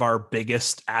like one of our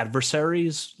biggest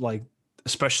adversaries. Like,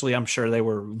 especially, I'm sure they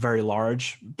were very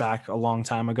large back a long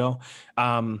time ago.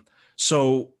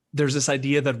 So there's this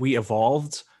idea that we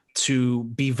evolved to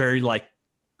be very like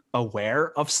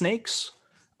aware of snakes,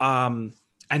 um,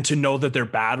 and to know that they're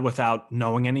bad without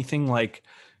knowing anything. Like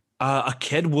a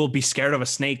kid will be scared of a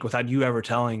snake without you ever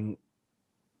telling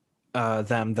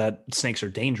them that snakes are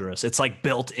dangerous. It's like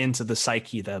built into the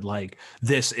psyche that like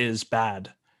this is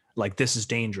bad, like this is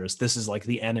dangerous, this is like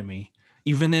the enemy.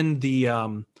 Even in the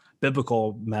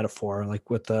biblical metaphor, like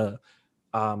with the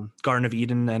Garden of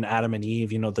Eden and Adam and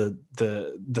Eve, you know,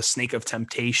 the snake of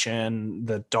temptation,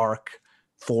 the dark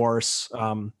force.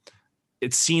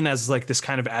 It's seen as like this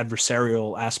kind of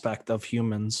adversarial aspect of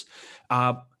humans.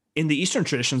 Uh, in the Eastern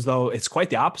traditions, though, it's quite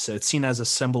the opposite. It's seen as a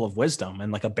symbol of wisdom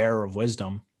and like a bearer of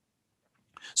wisdom.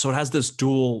 So it has this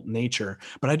dual nature.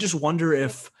 But I just wonder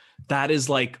if that is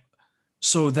like,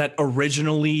 so that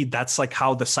originally that's like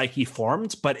how the psyche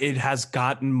formed, but it has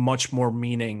gotten much more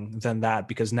meaning than that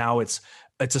because now it's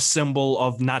a symbol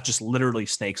of not just literally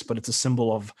snakes, but it's a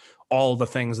symbol of all the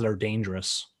things that are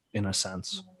dangerous in a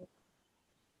sense.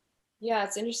 Yeah,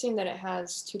 it's interesting that it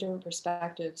has two different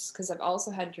perspectives because I've also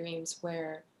had dreams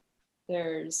where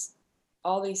there's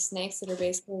all these snakes that are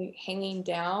basically hanging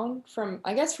down from,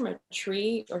 I guess, from a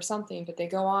tree or something, but they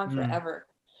go on Mm. forever.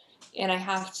 And I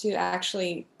have to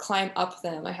actually climb up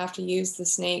them. I have to use the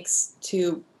snakes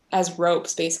to as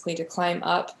ropes basically to climb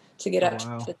up to get Oh up to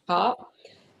wow. the top.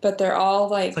 But they're all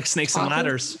It's like like snakes and talking.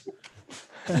 ladders.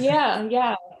 Yeah,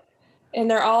 yeah. And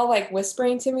they're all like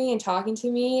whispering to me and talking to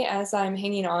me as I'm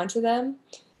hanging on to them.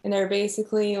 And they're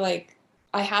basically like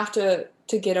I have to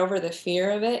get over the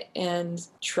fear of it and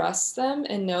trust them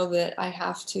and know that I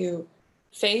have to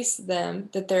face them,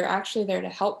 that they're actually there to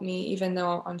help me even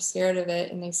though I'm scared of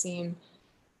it and they seem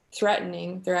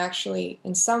threatening. They're actually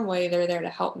in some way they're there to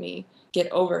help me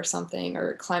get over something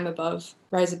or climb above,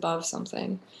 rise above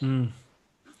something. Mm.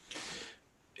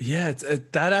 Yeah,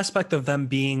 that aspect of them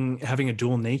being having a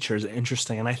dual nature is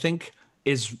interesting, and I think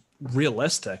is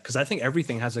realistic because I think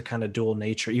everything has a kind of dual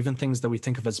nature. Even things that we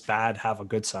think of as bad have a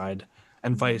good side,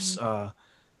 and vice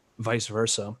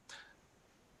versa.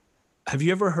 Have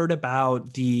you ever heard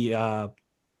about the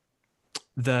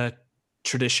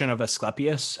tradition of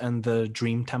Asclepius and the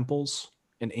dream temples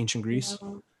in ancient Greece?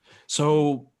 No.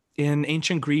 So in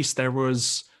ancient Greece, there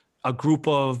was a group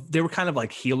of, they were kind of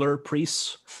like healer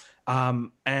priests.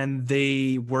 And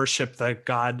they worshiped the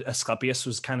god Asclepius,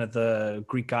 who's kind of the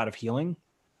Greek god of healing.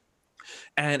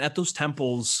 And at those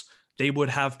temples, they would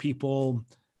have people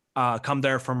come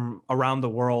there from around the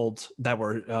world that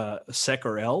were sick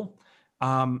or ill.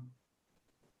 Um,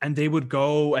 and they would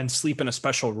go and sleep in a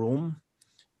special room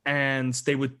and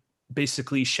they would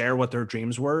basically share what their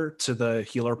dreams were to the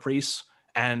healer priests.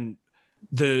 And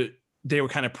the they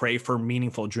would kind of pray for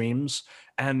meaningful dreams.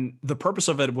 And the purpose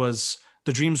of it was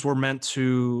the dreams were meant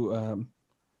to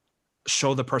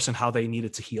show the person how they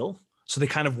needed to heal. So they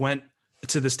kind of went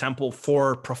to this temple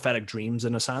for prophetic dreams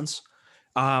in a sense.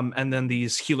 And then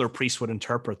these healer priests would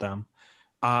interpret them.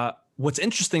 What's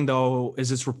interesting though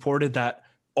is it's reported that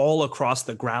all across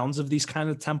the grounds of these kind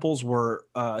of temples were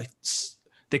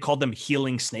they called them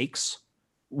healing snakes,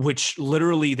 which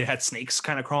literally they had snakes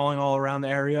kind of crawling all around the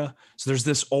area. So there's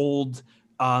this old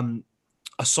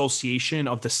association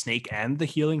of the snake and the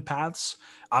healing paths.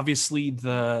 Obviously,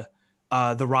 the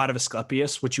rod of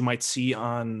Asclepius, which you might see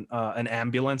on an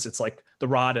ambulance, it's like the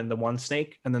rod and the one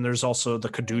snake, and then there's also the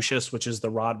caduceus, which is the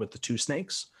rod with the two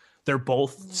snakes. They're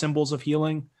both symbols of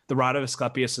healing. The rod of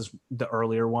Asclepius is the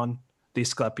earlier one. The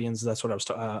Asclepians, that's what I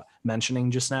was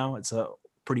mentioning just now. It's a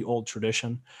pretty old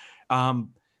tradition.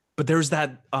 But there's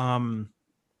that one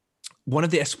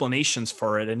of the explanations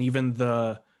for it, and even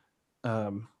the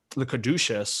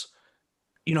caduceus.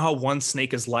 You know how one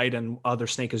snake is light and other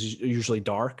snake is usually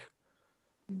dark.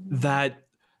 That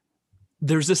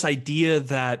there's this idea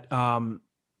that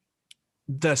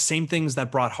the same things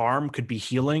that brought harm could be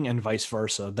healing, and vice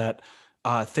versa. That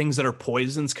things that are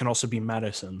poisons can also be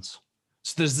medicines.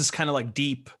 So there's this kind of like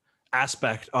deep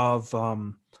aspect of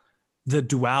the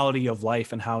duality of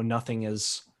life and how nothing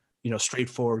is,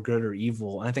 straightforward good or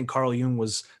evil. And I think Carl Jung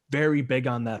was very big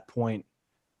on that point.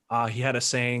 He had a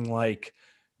saying like,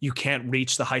 you can't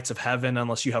reach the heights of heaven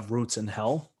unless you have roots in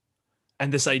hell.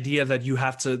 And this idea that you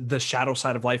have to, the shadow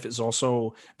side of life is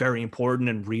also very important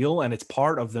and real, and it's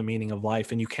part of the meaning of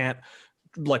life. And you can't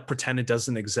like pretend it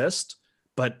doesn't exist,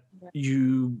 but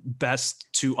you best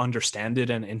to understand it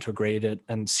and integrate it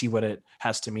and see what it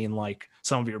has to mean. Like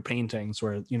some of your paintings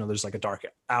where, there's like a dark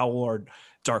owl or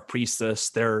dark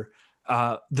priestess. They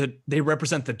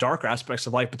represent the darker aspects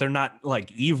of life, but they're not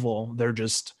like evil. They're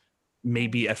just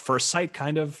maybe at first sight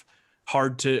kind of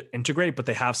hard to integrate, but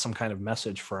they have some kind of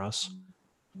message for us.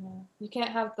 Yeah. You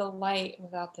can't have the light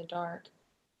without the dark.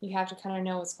 You have to kind of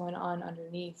know what's going on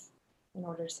underneath in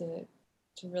order to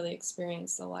really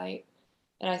experience the light.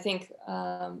 And I think,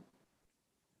 I've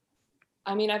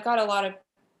gotten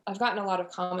a lot of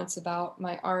comments about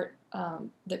my art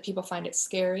that people find it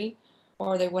scary,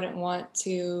 or they wouldn't want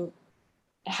to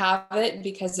have it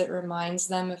because it reminds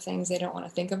them of things they don't want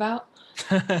to think about.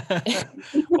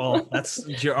 Well,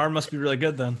 your art must be really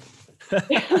good then.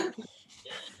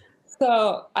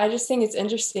 So I just think it's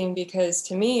interesting because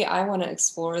to me, I want to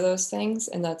explore those things,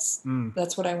 and that's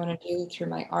what I want to do through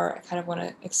my art. I kind of want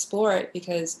to explore it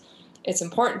because it's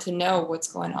important to know what's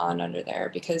going on under there,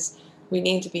 because we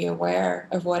need to be aware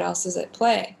of what else is at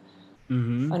play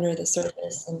under the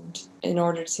surface, and in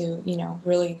order to,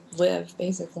 really live,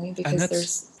 basically, because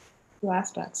there's two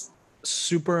aspects.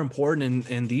 Super important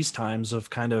in these times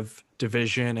of kind of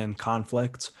division and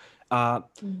conflict.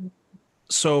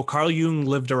 So Carl Jung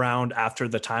lived around after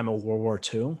the time of World War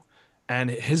II. And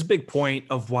his big point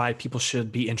of why people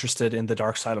should be interested in the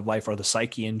dark side of life or the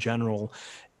psyche in general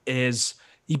is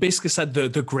he basically said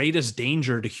the greatest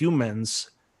danger to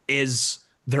humans is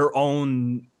their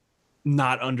own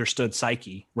not understood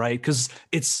psyche, right? Because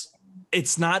it's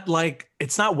not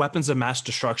weapons of mass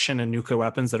destruction and nuclear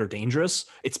weapons that are dangerous.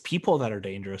 It's people that are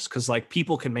dangerous, because like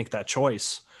people can make that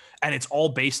choice, and it's all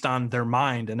based on their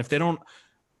mind. And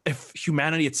if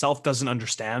humanity itself doesn't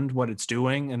understand what it's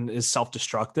doing and is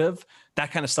self-destructive,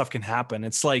 that kind of stuff can happen.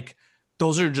 It's like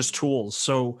those are just tools.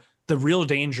 So the real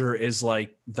danger is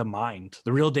like the mind.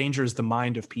 The real danger is the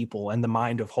mind of people and the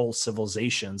mind of whole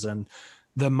civilizations and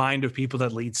the mind of people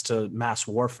that leads to mass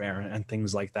warfare and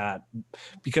things like that.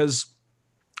 Because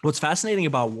what's fascinating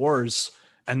about wars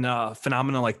and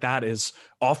phenomena like that is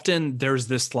often there's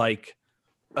this like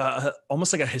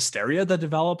almost like a hysteria that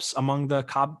develops among the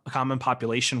common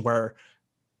population where,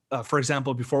 for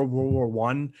example, before World War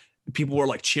One, people were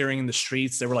like cheering in the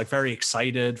streets. They were like very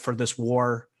excited for this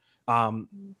war.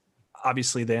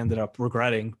 Obviously, they ended up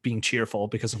regretting being cheerful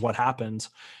because of what happened.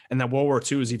 And then World War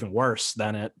II is even worse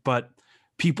than it. But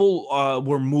people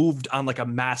were moved on like a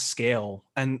mass scale.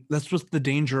 And that's what's the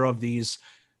danger of these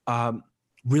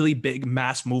really big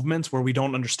mass movements where we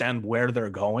don't understand where they're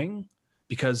going.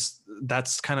 Because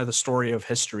that's kind of the story of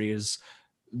history, is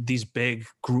these big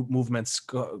group movements,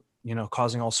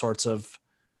 causing all sorts of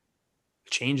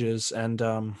changes. And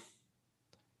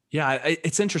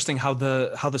it's interesting how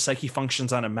the psyche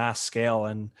functions on a mass scale,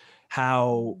 and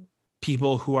how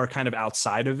people who are kind of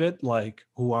outside of it, like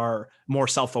who are more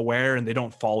self-aware and they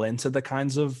don't fall into the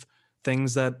kinds of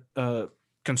things that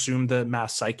consume the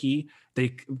mass psyche,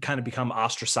 they kind of become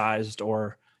ostracized,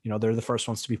 or they're the first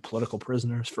ones to be political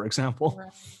prisoners, for example.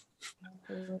 Right.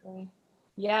 Absolutely.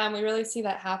 Yeah, and we really see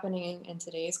that happening in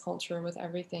today's culture with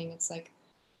everything. It's like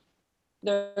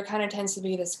there kind of tends to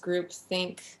be this group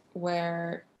think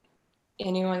where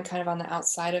anyone kind of on the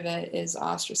outside of it is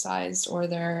ostracized, or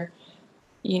they're,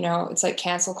 it's like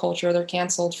cancel culture. They're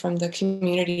canceled from the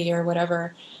community or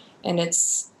whatever. And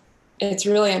it's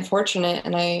really unfortunate.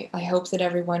 And I hope that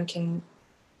everyone can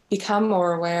become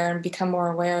more aware and become more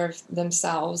aware of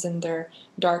themselves and their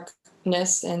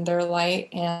darkness and their light,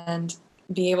 and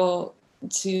be able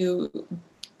to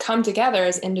come together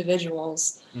as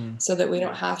individuals, so that we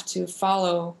don't have to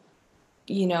follow,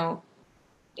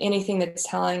 anything that's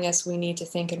telling us we need to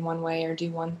think in one way or do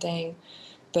one thing,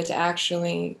 but to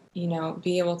actually,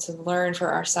 be able to learn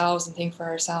for ourselves and think for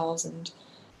ourselves, and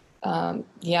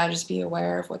just be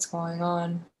aware of what's going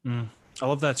on. I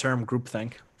love that term,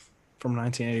 groupthink, from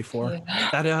 1984.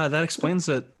 Yeah. That explains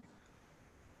it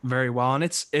very well, and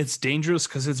it's dangerous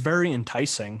because it's very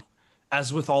enticing.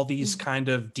 As with all these kind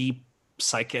of deep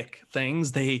psychic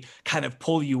things, they kind of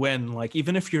pull you in. Like,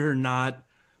 even if you're not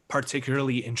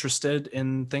particularly interested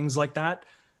in things like that,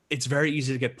 it's very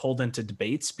easy to get pulled into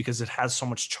debates because it has so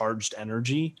much charged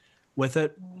energy with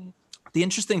it. The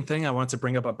interesting thing I wanted to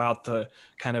bring up about the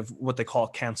kind of what they call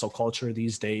cancel culture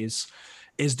these days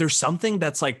is there's something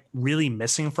that's like really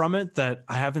missing from it that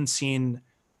I haven't seen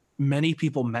many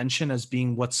people mention as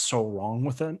being what's so wrong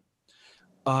with it.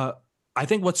 I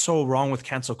think what's so wrong with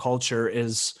cancel culture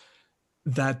is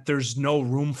that there's no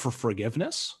room for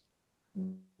forgiveness,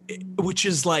 which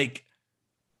is like,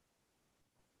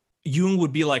 Jung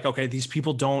would be like, okay, these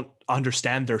people don't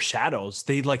understand their shadows.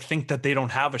 They like think that they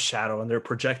don't have a shadow and they're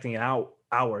projecting out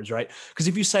ours, right? Because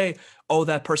if you say, oh,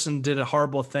 that person did a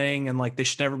horrible thing and like they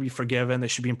should never be forgiven, they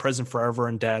should be in prison forever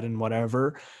and dead and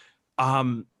whatever,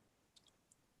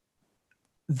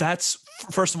 that's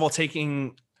first of all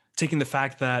taking the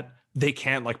fact that they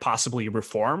can't like possibly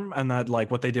reform, and that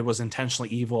like what they did was intentionally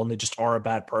evil and they just are a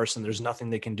bad person. There's nothing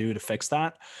they can do to fix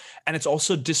that. And it's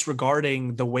also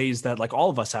disregarding the ways that like all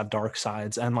of us have dark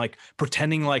sides, and like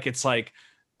pretending like it's like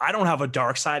I don't have a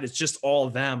dark side, it's just all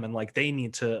of them, and like they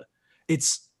need to,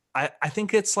 it's I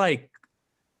think it's like,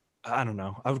 I don't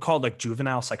know, I would call it like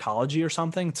juvenile psychology or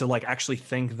something, to like actually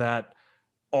think that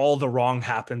all the wrong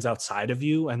happens outside of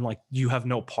you and like you have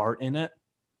no part in it,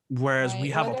 whereas we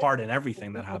Right. Well, have I a guess part in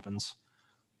everything that happens.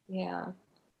 yeah.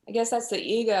 I guess that's the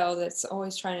ego that's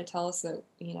always trying to tell us that,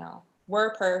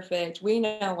 we're perfect. We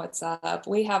know what's up.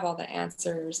 We have all the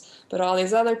answers. But all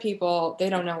these other people, they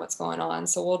don't know what's going on.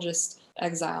 So we'll just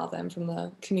exile them from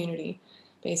the community,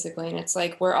 basically. And it's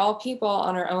like we're all people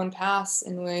on our own paths,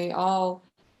 and we all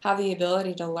have the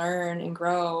ability to learn and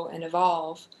grow and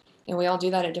evolve. And we all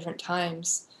do that at different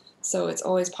times. So it's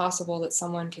always possible that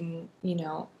someone can,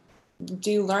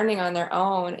 do learning on their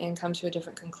own and come to a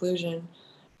different conclusion,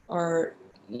 or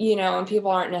and people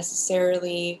aren't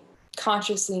necessarily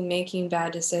consciously making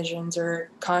bad decisions or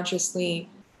consciously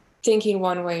thinking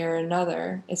one way or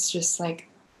another. It's just like,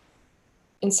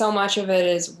 and so much of it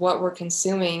is what we're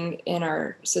consuming in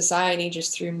our society,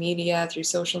 just through media, through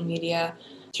social media,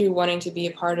 through wanting to be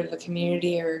a part of a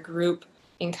community or a group,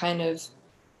 and kind of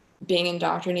being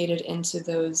indoctrinated into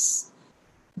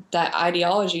that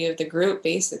ideology of the group,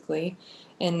 basically,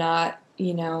 and not,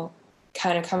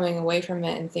 kind of coming away from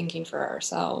it and thinking for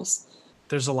ourselves.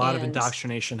 There's a lot of And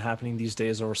indoctrination happening these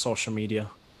days over social media.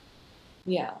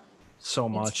 yeah, So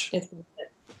it's much. it's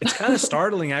It's kind of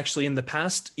startling, actually. In the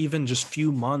past, even just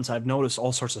few months, I've noticed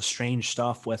all sorts of strange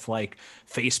stuff with like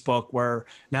Facebook, where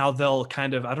now they'll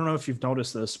kind of, I don't know if you've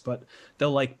noticed this, but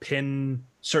they'll like pin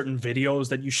certain videos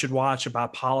that you should watch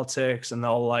about politics, and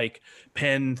they'll like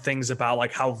pin things about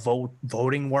like how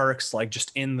voting works, like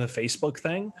just in the Facebook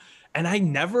thing. And I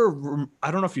don't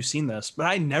know if you've seen this, but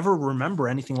I never remember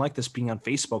anything like this being on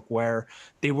Facebook, where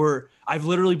I've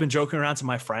literally been joking around to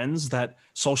my friends that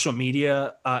social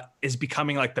media is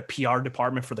becoming like the PR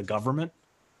department for the government.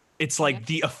 It's yeah, like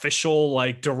the official,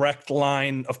 like direct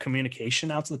line of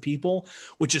communication out to the people,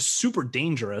 which is super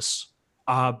dangerous.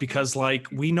 Because like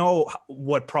we know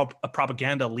what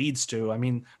propaganda leads to. I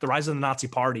mean, the rise of the Nazi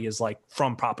Party is like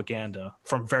from propaganda,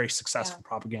 from very yeah, successful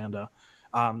propaganda.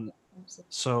 Um, absolutely.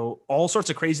 so all sorts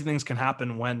of crazy things can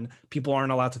happen when people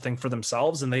aren't allowed to think for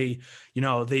themselves, and they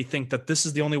think that this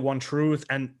is the only one truth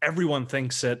and everyone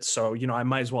thinks it. So, I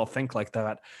might as well think like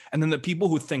that. And then the people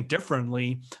who think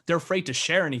differently, they're afraid to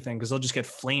share anything because they'll just get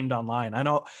flamed online. I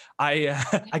know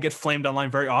I get flamed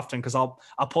online very often because I'll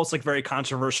post like very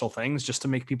controversial things just to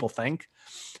make people think.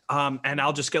 And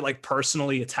I'll just get like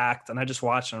personally attacked, and I just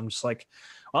watch and I'm just like,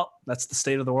 well, that's the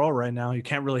state of the world right now. You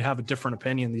can't really have a different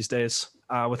opinion these days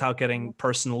without getting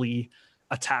personally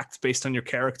attacked based on your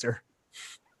character.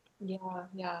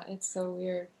 Yeah, it's so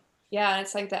weird. Yeah, and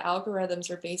it's like the algorithms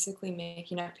are basically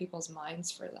making up people's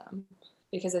minds for them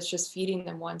because it's just feeding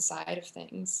them one side of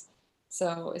things.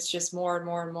 So it's just more and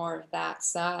more and more of that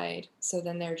side. So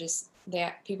then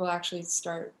people actually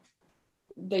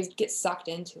they get sucked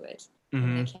into it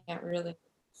and they Hmm. can't really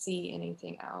see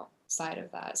anything outside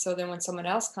of that. So then when someone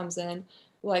else comes in,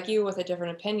 like you with a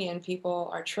different opinion, people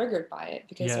are triggered by it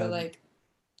because they're Yeah, like,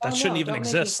 that oh shouldn't no, even don't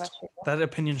make me exist. question it. That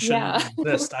opinion shouldn't Yeah. even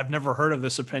exist. I've never heard of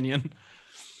this opinion.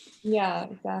 Yeah,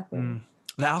 exactly. Mm.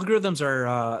 The algorithms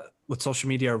are with social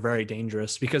media are very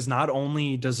dangerous because not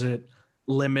only does it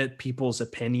limit people's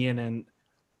opinion and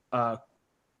uh,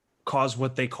 cause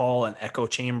what they call an echo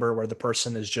chamber where the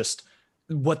person is just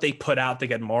what they put out, they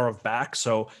get more of back.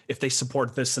 So if they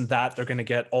support this and that, they're going to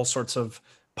get all sorts of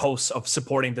posts of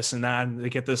supporting this and that. And they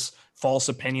get this false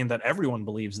opinion that everyone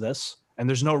believes this. And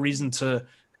there's no reason to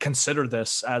consider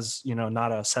this as,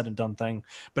 not a said and done thing.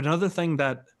 But another thing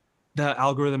that the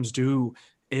algorithms do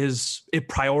is it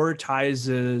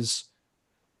prioritizes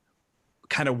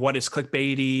kind of what is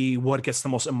clickbaity, what gets the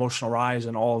most emotional rise,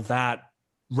 and all of that,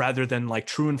 rather than like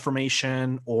true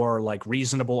information or like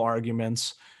reasonable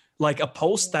arguments. Like a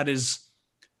post that is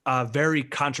very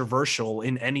controversial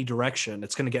in any direction,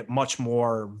 it's going to get much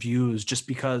more views just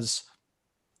because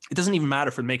it doesn't even matter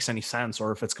if it makes any sense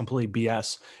or if it's completely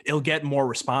BS. It'll get more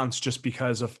response just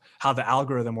because of how the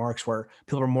algorithm works, where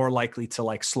people are more likely to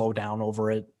like slow down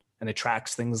over it and it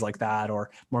tracks things like that,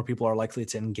 or more people are likely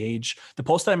to engage. The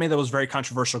post that I made that was very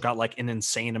controversial got like an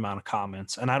insane amount of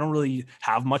comments, and I don't really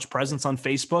have much presence on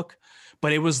Facebook,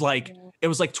 but it was like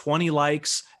 20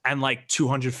 likes and like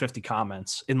 250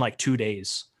 comments in like 2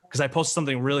 days because I posted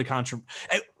something really controversial.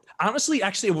 Honestly,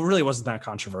 actually, it really wasn't that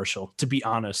controversial, to be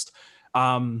honest.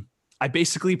 I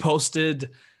basically posted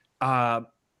uh,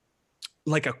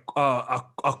 like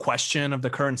a question of the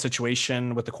current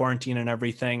situation with the quarantine and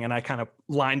everything, and I kind of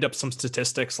lined up some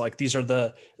statistics. Like these are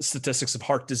the statistics of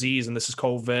heart disease, and this is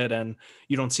COVID, and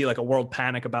you don't see like a world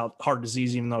panic about heart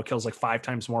disease, even though it kills like 5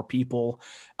 times more people.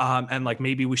 And like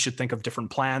maybe we should think of different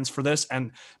plans for this.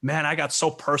 And man, I got so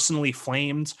personally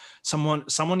flamed.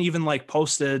 Someone even like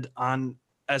posted on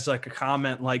as like a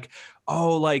comment like,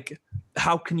 oh, like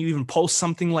how can you even post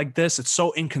something like this? It's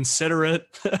so inconsiderate.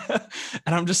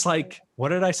 And I'm just like, what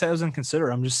did I say I was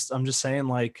inconsiderate? I'm just saying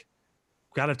like,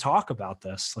 got to talk about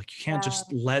this. Like you can't Yeah.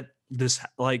 just let this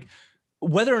like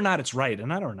whether or not it's right.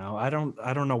 And I don't know. I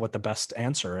don't know what the best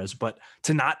answer is, but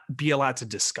to not be allowed to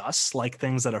discuss like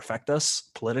things that affect us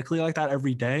politically like that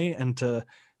every day, and to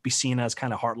be seen as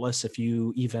kind of heartless if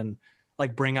you even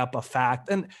like bring up a fact.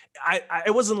 And I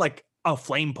it wasn't like a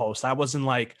flame post. I wasn't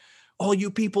like, all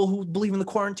you people who believe in the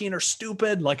quarantine are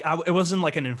stupid. Like it wasn't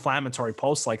like an inflammatory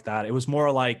post like that. It was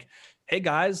more like, hey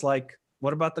guys, like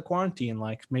what about the quarantine?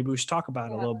 Like maybe we should talk about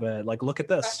it a Yeah. little bit. Like look at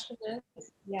The this. question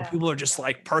is, But yeah, people are just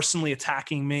like exactly. personally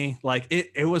attacking me. Like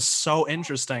it was so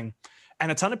interesting.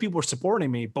 And a ton of people were supporting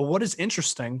me. But what is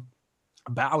interesting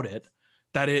about it,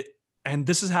 that it, and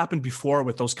this has happened before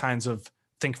with those kinds of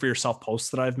think for yourself posts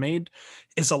that I've made,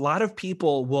 is a lot of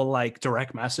people will like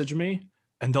direct message me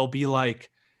and they'll be like,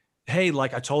 hey,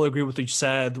 like I totally agree with what you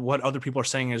said. What other people are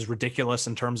saying is ridiculous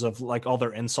in terms of like all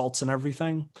their insults and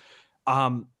everything.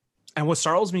 Um, and what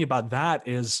startles me about that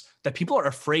is that people are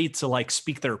afraid to like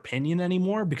speak their opinion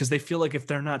anymore because they feel like if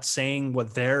they're not saying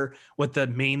what the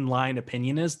mainline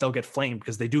opinion is, they'll get flamed,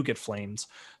 because they do get flamed.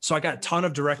 So I got a ton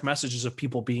of direct messages of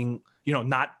people being,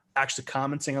 not actually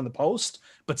commenting on the post,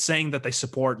 but saying that they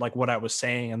support like what I was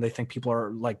saying, and they think people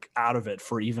are like out of it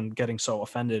for even getting so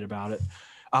offended about it.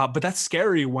 But that's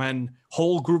scary when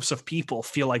whole groups of people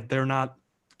feel like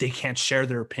they can't share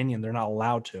their opinion. They're not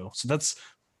allowed to. So that's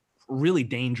really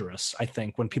dangerous, I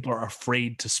think, when people are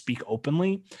afraid to speak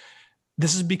openly.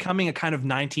 This is becoming a kind of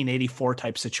 1984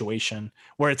 type situation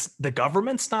where it's the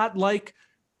government's not like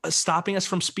stopping us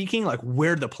from speaking. Like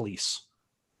we're the police.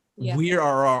 Yeah. We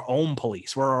are our own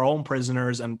police. We're our own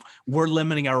prisoners, and we're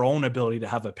limiting our own ability to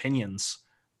have opinions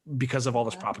because of all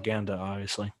this Yeah. propaganda,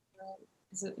 obviously.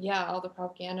 So, yeah, all the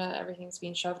propaganda, everything's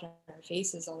being shoved in our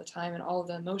faces all the time, and all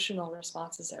the emotional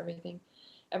responses to everything.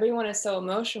 Everyone is so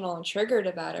emotional and triggered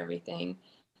about everything.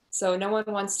 So no one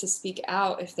wants to speak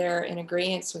out if they're in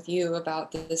agreement with you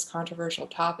about this controversial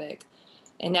topic.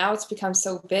 And now it's become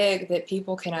so big that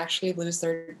people can actually lose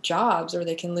their jobs, or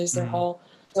they can lose their Mm, whole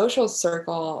social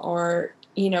circle, or,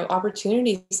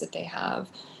 opportunities that they have.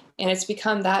 And it's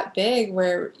become that big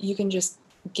where you can just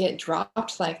get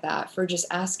dropped like that for just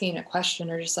asking a question,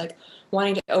 or just like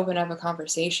wanting to open up a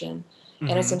conversation.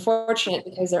 And it's mm-hmm, unfortunate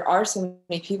because there are so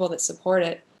many people that support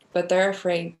it, but they're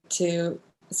afraid to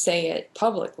say it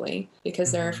publicly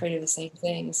because they're mm-hmm. afraid of the same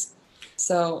things.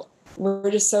 So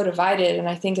we're just so divided. And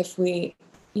I think if we,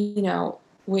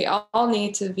 we all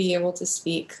need to be able to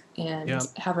speak and Yeah,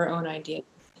 have our own ideas.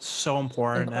 so And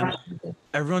important. And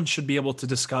everyone should be able to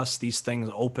discuss these things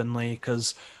openly,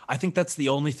 because I think that's the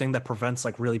only thing that prevents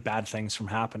like really bad things from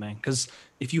happening. Because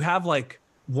if you have like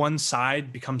one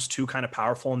side becomes too kind of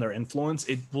powerful in their influence,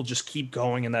 it will just keep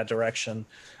going in that direction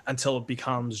until it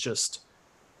becomes just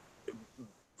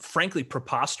frankly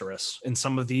preposterous in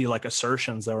some of the like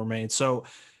assertions that were made. So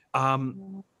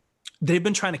they've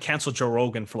been trying to cancel Joe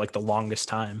Rogan for like the longest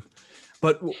time.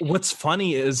 But what's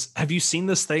funny is, have you seen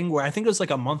this thing where I think it was like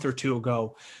a month or two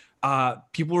ago,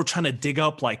 people were trying to dig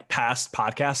up like past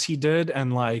podcasts he did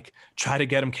and like try to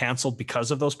get him canceled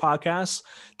because of those podcasts.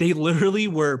 They literally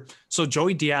were. So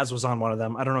Joey Diaz was on one of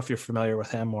them. I don't know if you're familiar with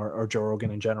him or Joe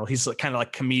Rogan in general. He's like, kind of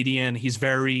like comedian. He's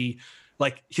very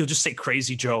like, he'll just say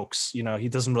crazy jokes. You know, he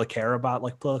doesn't really care about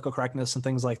like political correctness and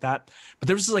things like that. But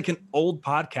there was like an old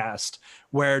podcast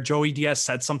where Joey Diaz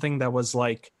said something that was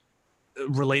like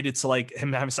related to like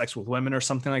him having sex with women or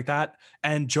something like that.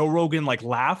 And Joe Rogan like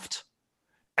laughed,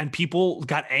 and people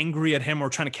got angry at him or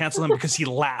trying to cancel him because he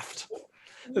laughed.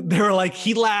 They were like,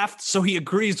 he laughed, so he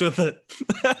agrees with it.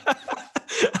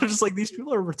 I'm just like, these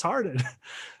people are retarded.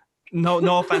 No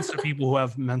offense to people who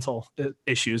have mental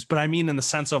issues, but I mean in the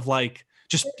sense of like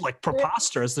just like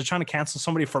preposterous. They're trying to cancel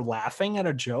somebody for laughing at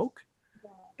a joke.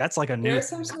 That's like a new. There's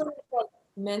some sort of like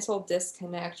mental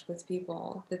disconnect with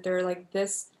people, that they're like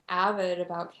this avid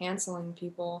about canceling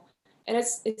people, and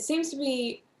it seems to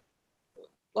be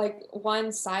like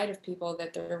one side of people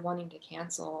that they're wanting to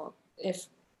cancel. If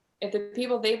the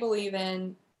people they believe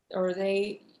in or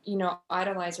they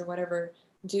idolize or whatever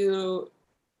do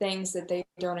things that they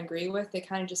don't agree with, they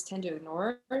kind of just tend to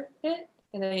ignore it,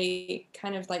 and they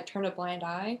kind of like turn a blind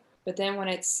eye. But then when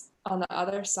it's on the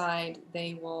other side,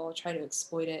 they will try to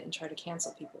exploit it and try to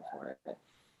cancel people for it.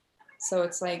 So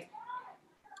it's like,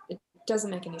 it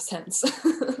doesn't make any sense.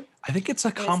 I think it's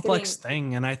a complex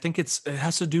thing, and I think it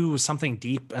has to do with something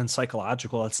deep and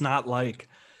psychological. It's not like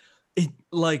it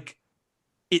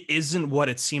isn't what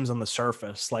it seems on the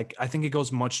surface. Like, I think it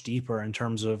goes much deeper in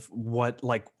terms of what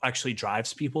like actually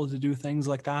drives people to do things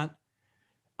like that.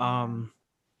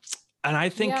 And I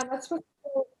think, yeah, that's what.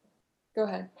 Go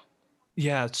ahead.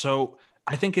 yeah, so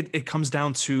I think it comes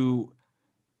down to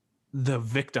the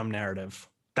victim narrative.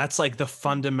 That's like the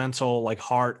fundamental like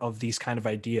heart of these kind of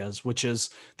ideas, which is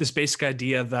this basic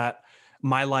idea that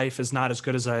my life is not as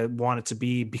good as I want it to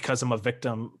be because I'm a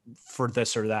victim for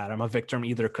this or that. I'm a victim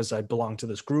either because I belong to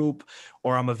this group,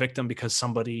 or I'm a victim because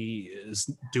somebody is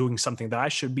doing something that I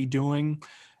should be doing.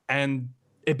 And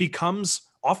it becomes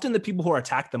often the people who are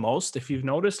attacked the most, if you've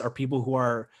noticed, are people who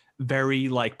are very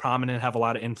like prominent, have a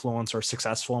lot of influence, or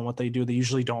successful in what they do. They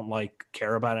usually don't like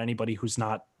care about anybody who's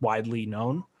not widely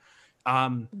known.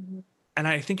 And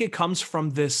I think it comes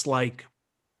from this like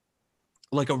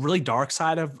a really dark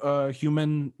side of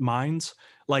human minds,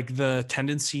 like the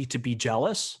tendency to be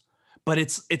jealous. But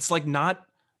it's like not,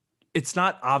 it's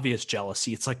not obvious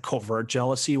jealousy. It's like covert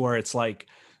jealousy, where it's like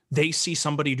they see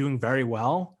somebody doing very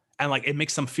well and like it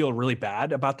makes them feel really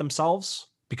bad about themselves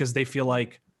because they feel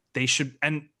like they should.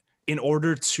 And in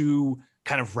order to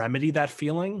kind of remedy that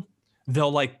feeling,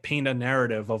 they'll like paint a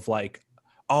narrative of like,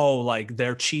 oh, like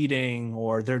they're cheating,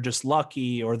 or they're just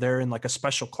lucky, or they're in like a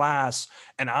special class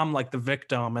and I'm like the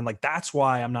victim, and like that's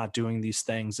why I'm not doing these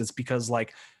things. It's because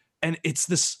like, and it's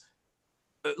this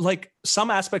like, some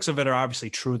aspects of it are obviously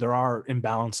true. There are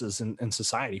imbalances in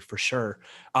society for sure.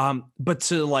 But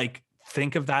to like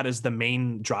think of that as the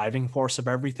main driving force of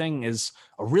everything is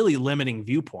a really limiting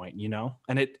viewpoint, you know,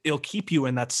 and it'll keep you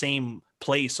in that same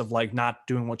place of like not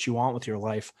doing what you want with your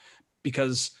life,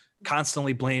 because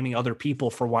constantly blaming other people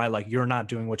for why like you're not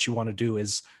doing what you want to do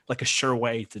is like a sure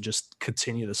way to just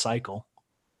continue the cycle.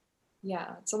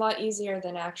 Yeah, it's a lot easier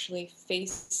than actually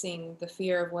facing the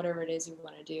fear of whatever it is you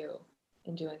want to do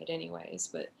and doing it anyways.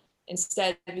 But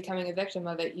instead of becoming a victim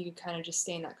of it, you kind of just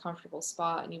stay in that comfortable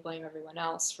spot and you blame everyone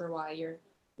else for why your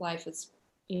life is,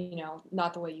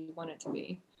 not the way you want it to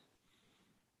be.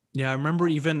 Yeah, I remember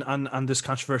even on this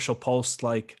controversial post,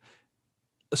 like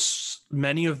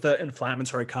many of the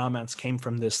inflammatory comments came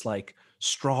from this like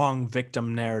strong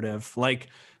victim narrative. Like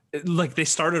they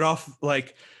started off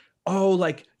like, oh,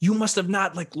 like you must have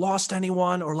not like lost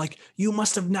anyone, or like you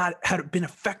must have not had been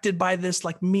affected by this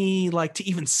like me, like to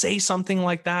even say something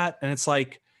like that. And it's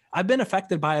like, I've been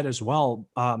affected by it as well.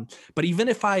 But even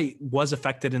if I was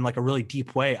affected in like a really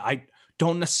deep way, I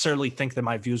don't necessarily think that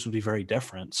my views would be very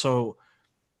different. So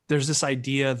there's this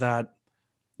idea that,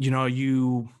 you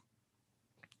know,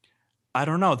 I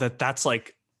don't know, that's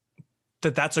like,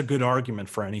 that's a good argument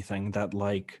for anything, that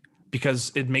like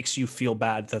because it makes you feel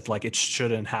bad that like it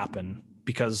shouldn't happen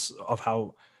because of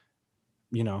how,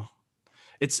 you know,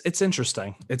 it's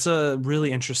interesting. It's a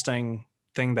really interesting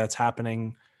thing that's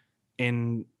happening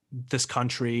in this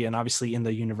country and obviously in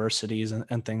the universities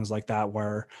and things like that,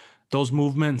 where those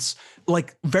movements,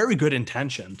 like very good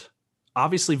intentioned,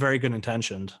 obviously very good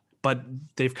intentioned, but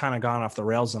they've kind of gone off the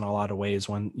rails in a lot of ways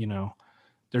when, you know,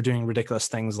 they're doing ridiculous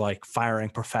things like firing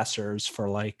professors for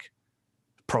like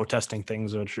protesting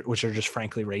things which are just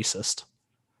frankly racist.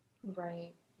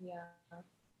 Right. Yeah.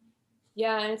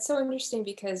 Yeah, and it's so interesting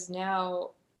because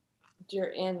now you're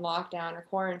in lockdown or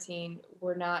quarantine,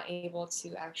 we're not able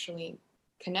to actually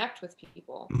connect with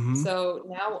people. Mm-hmm. So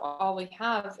now all we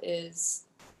have is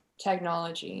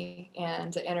technology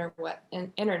and the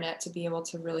internet to be able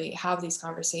to really have these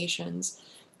conversations.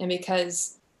 And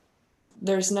because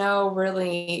there's no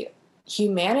really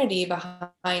humanity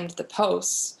behind the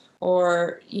posts,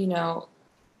 or you're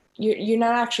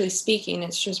not actually speaking,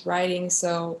 it's just writing.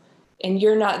 So, and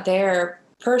you're not there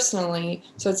personally,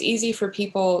 so it's easy for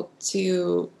people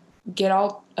to get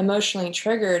all emotionally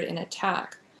triggered and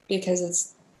attack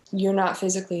because you're not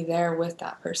physically there with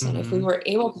that person. If we Mm-hmm. were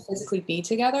able to physically be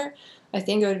together, I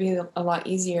think it would be a lot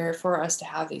easier for us to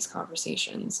have these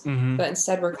conversations. Mm-hmm. But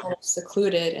instead we're kind of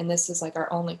secluded, and this is like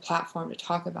our only platform to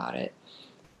talk about it.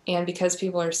 And because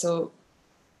people are so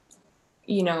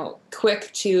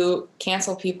quick to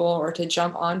cancel people or to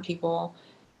jump on people,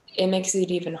 it makes it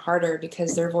even harder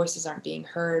because their voices aren't being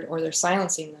heard or they're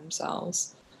silencing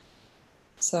themselves.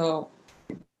 So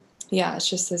yeah, it's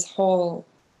just this whole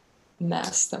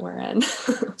mess that we're in.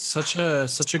 Such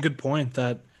a good point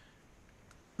that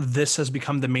this has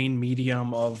become the main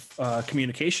medium of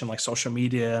communication, like social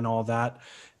media and all that.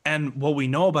 And what we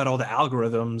know about all the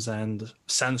algorithms and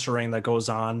censoring that goes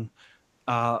on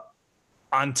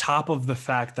top of the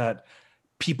fact that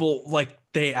people like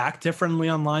they act differently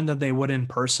online than they would in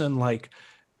person. Like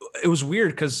it was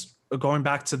weird because going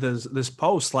back to this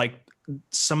post, like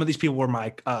some of these people were my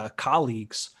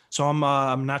colleagues. So I'm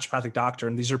a naturopathic doctor,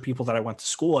 and these are people that I went to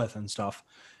school with and stuff.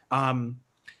 And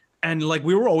like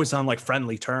we were always on like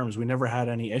friendly terms. We never had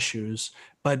any issues,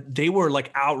 but they were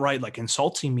like outright like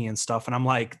insulting me and stuff. And I'm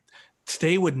like,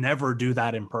 they would never do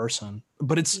that in person.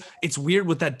 But it's weird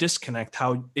with that disconnect,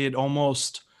 how it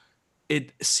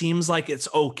seems like it's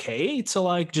okay to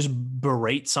like just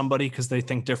berate somebody because they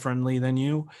think differently than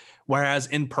you. Whereas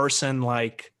in person,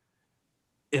 like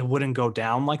it wouldn't go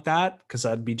down like that because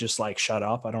I'd be just like, shut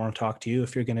up. I don't want to talk to you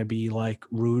if you're going to be like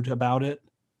rude about it,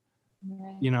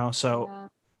 Right. So Yeah.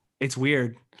 it's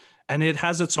weird. And it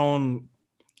has its own,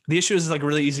 the issue is like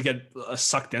really easy to get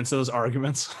sucked into those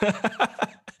arguments.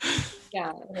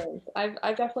 Yeah, it is.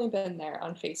 I've definitely been there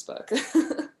on Facebook.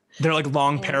 They're like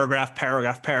long And paragraph,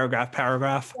 paragraph, paragraph,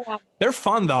 paragraph. yeah, They're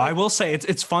fun though. it's I like, will say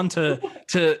it's fun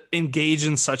to engage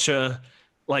in such a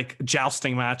like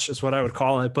jousting match is what I would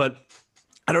call it. But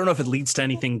I don't know if it leads to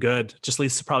anything good. It just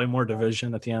leads to probably more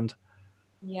division at the end.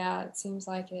 yeah, it seems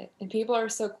like it. And people are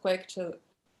so quick to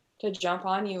jump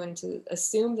on you and to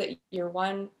assume that you're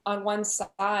on one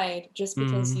side just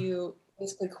because Mm, you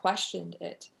basically questioned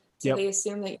it. So yep. they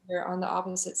assume that you're on the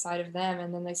opposite side of them,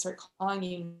 and then they start calling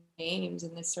you names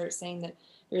and they start saying that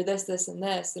you're this, this, and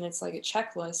this, and it's like a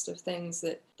checklist of things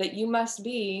that you must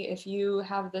be if you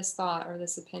have this thought or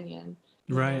this opinion,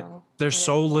 Right. There's and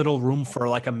so little room for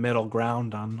like a middle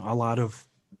ground on a lot of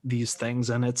these things,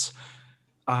 and it's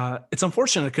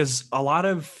unfortunate because a lot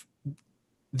of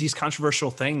these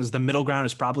controversial things, the middle ground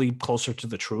is probably closer to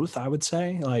the truth, I would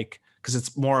say, like because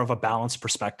it's more of a balanced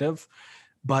perspective.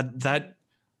 But that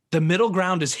the middle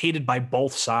ground is hated by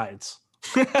both sides.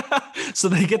 So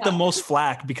they get the yeah, most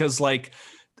flack because like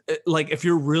if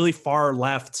you're really far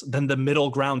left, then the middle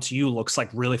ground to you looks like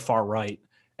really far right.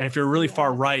 And if you're really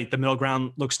far yeah, right, the middle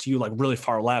ground looks to you like really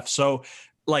far left. So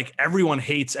like everyone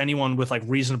hates anyone with like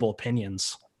reasonable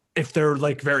opinions if they're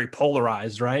like very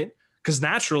polarized, right? Because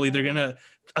naturally they're gonna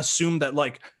assume that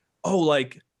like, oh,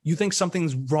 like you think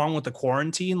something's wrong with the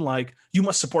quarantine, like you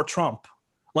must support Trump.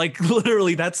 Like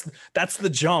literally that's the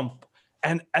jump.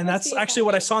 And that's that's the actually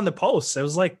what I assumption. saw in the post. It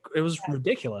was like it was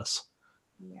ridiculous.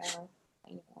 Yeah,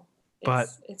 I know. But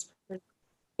It's pretty.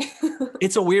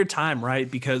 it's a weird time, right?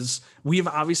 Because we've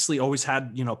obviously always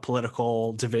had,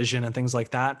 political division and things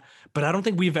like that. But I don't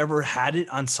think we've ever had it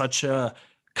on such a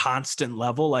constant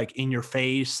level, like in your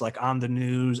face, like on the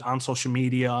news, on social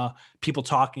media, people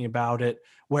talking about it,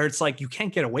 where it's like you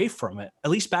can't get away from it.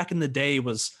 At least back in the day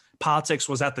was politics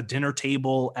was at the dinner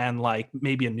table and like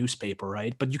maybe a newspaper,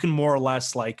 right? But you can more or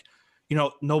less like,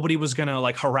 nobody was gonna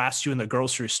like harass you in the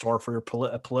grocery store for your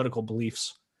political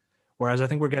beliefs. Whereas I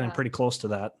think we're getting Yeah. pretty close to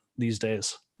that these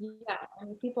days. Yeah. I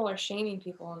mean, people are shaming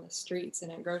people on the streets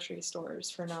and at grocery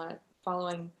stores for not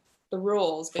following the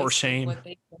rules For based on shame. what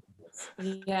they think is.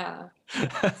 Yeah.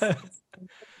 It's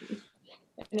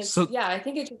and it's, So yeah, I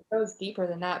think it just goes deeper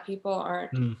than that. People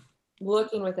aren't mm,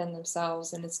 looking within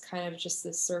themselves, and it's kind of just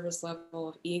this service level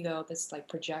of ego that's like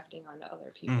projecting onto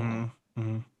other people. mhm,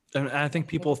 mhm. And I I think think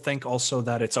people think also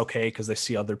that it's okay because they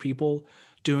see other people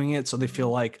doing it. So they feel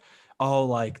Mhm. like, oh,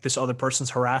 like this other person's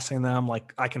harassing them.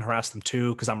 Like I can harass them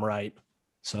too because I'm right.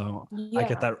 So I get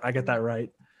Yeah. that. I get that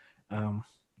right. Um,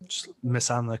 just Exactly.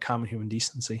 miss on the common human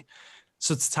decency.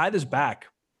 So to tie this back,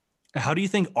 how do you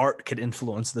think art could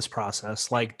influence this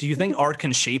process? Like, do you think art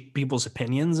can shape people's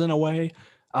opinions in a way,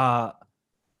 uh,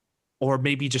 or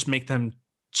maybe just make them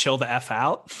chill the f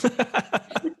out?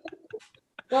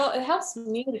 Well, it helps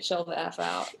me to chill the F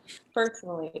out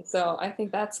personally, so I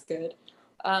think that's good.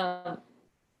 Um,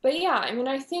 but yeah, I mean,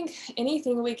 I think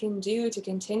anything we can do to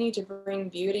continue to bring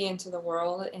beauty into the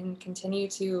world and continue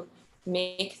to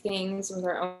make things with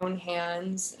our own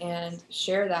hands and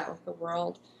share that with the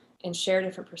world and share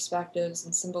different perspectives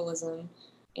and symbolism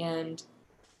and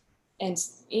and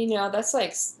that's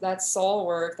like that's soul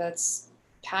work, that's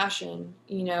passion.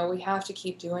 We have to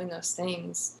keep doing those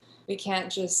things. We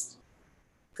can't just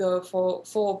go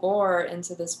full bore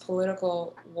into this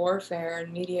political warfare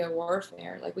and media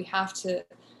warfare. Like we have to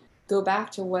go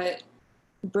back to what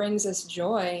brings us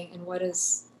joy and what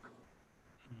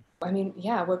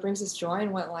brings us joy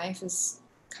and what life is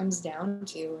comes down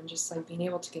to, and just like being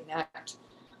able to connect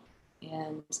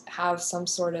and have some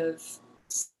sort of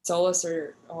solace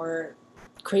or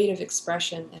creative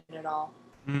expression in it all,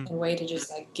 Mm. and way to just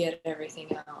like get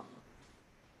everything out.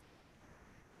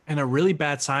 And a really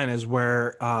bad sign is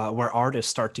where artists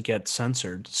start to get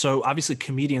censored. So obviously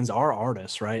comedians are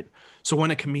artists, right? So when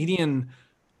a comedian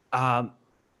um,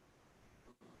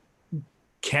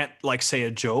 can't like say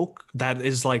a joke that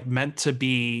is like meant to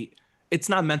be, it's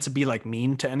not meant to be like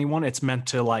mean to anyone. It's meant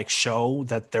to like show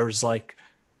that there's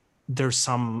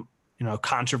some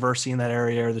controversy in that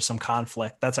area, or there's some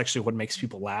conflict. That's actually what makes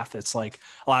people laugh. It's like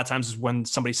a lot of times when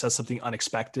somebody says something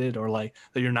unexpected or like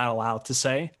that you're not allowed to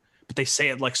say, but they say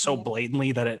it like so Yeah.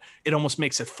 blatantly that it almost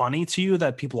makes it funny to you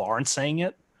that people aren't saying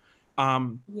it.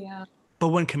 um Yeah. but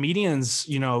when comedians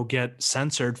get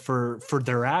censored for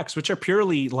their acts, which are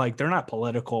purely like, they're not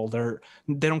political, they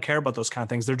don't care about those kind of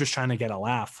things, they're just trying to get a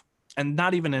laugh, and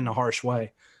not even in a harsh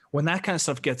way. When that kind of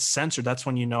stuff gets censored, that's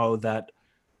when you know that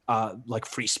like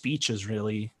free speech is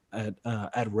really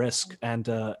at risk, and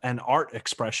art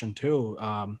expression too.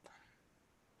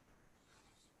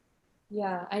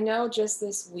 Yeah, I know just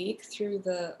this week through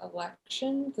the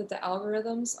election that the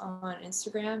algorithms on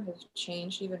Instagram have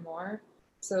changed even more.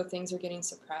 So things are getting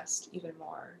suppressed even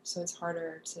more. So it's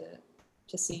harder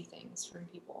to see things from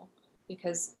people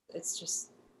because it's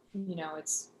just,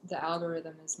 it's the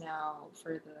algorithm is now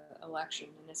for the election,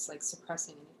 and it's like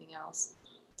suppressing anything else.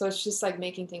 So it's just like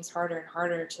making things harder and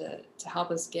harder to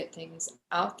help us get things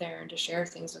out there and to share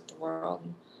things with the world,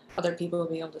 and other people will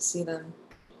be able to see them.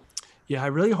 Yeah, I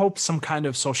really hope some kind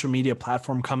of social media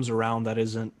platform comes around that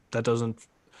doesn't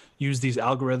use these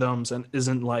algorithms and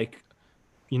isn't like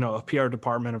a PR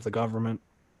department of the government.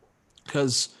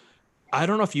 Because I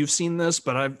don't know if you've seen this,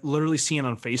 but I've literally seen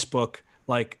on Facebook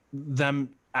like them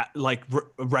like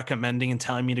recommending and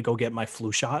telling me to go get my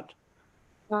flu shot.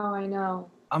 Oh, I know.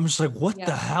 I'm just like, what the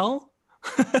Yeah, hell?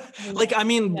 I Like, know. I Yeah.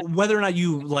 mean, whether or not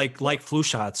you like flu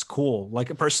shots, cool.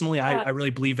 Like personally, I Yeah. really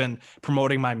believe in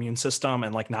promoting my immune system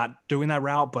and like not doing that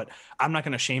route, but I'm not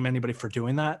going to shame anybody for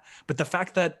doing that. But the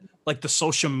fact that like the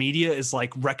social media is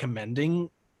like recommending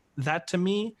that to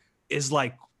me is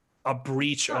like a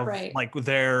breach Not of right. like what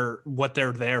they're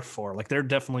there for. Like they're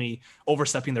definitely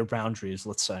overstepping their boundaries,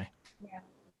 let's say. Yeah.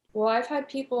 Well, I've had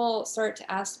people start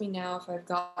to ask me now if I've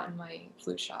gotten my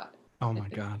flu shot. Oh And my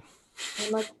God.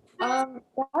 I'm like,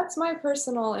 that's my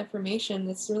personal information.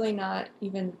 It's really not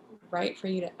even right for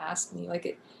you to ask me. Like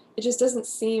it just doesn't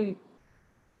seem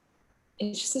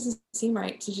it just doesn't seem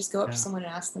right to just go up to Yeah. someone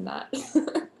and ask them that.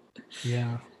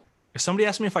 Yeah. If somebody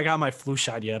asked me if I got my flu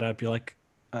shot yet, I'd be like,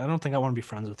 I don't think I want to be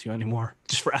friends with you anymore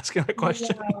just for asking that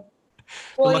question. Yeah.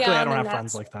 But Well, luckily, yeah, I and don't then have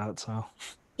friends that's like that. So,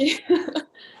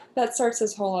 that starts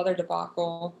this whole other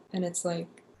debacle, and it's like,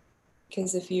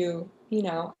 because if you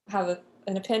have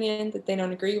an opinion that they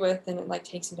don't agree with, then it like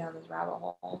takes you down this rabbit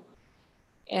hole.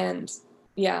 And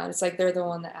yeah, it's like they're the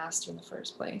one that asked you in the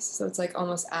first place, so it's like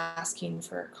almost asking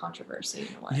for controversy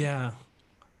in a way. yeah.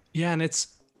 Yeah. And it's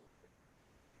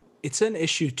an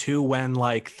issue too when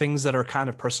like things that are kind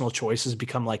of personal choices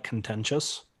become like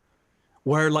contentious,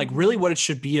 where like really Mm-hmm. what it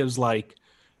should be is like,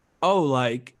 oh,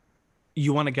 like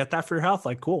you want to get that for your health,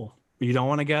 like cool. You don't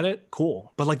want to get it,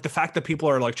 cool. But like the fact that people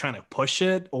are like trying to push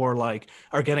it or like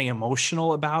are getting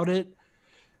emotional about it,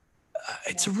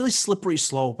 it's a Yeah. really slippery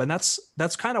slope. And that's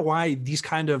kind of why these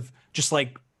kind of just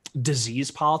like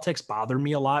disease politics bother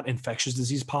me a lot, infectious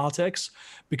disease politics,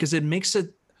 because it makes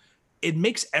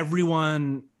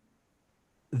everyone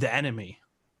the enemy,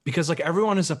 because like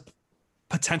everyone is a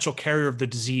potential carrier of the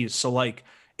disease. So like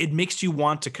it makes you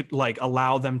want to like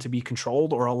allow them to be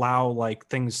controlled or allow like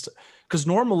things to, because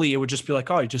normally it would just be like,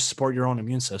 oh, you just support your own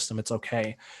immune system, it's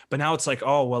okay. But now it's like,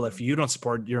 oh well, if you don't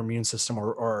support your immune system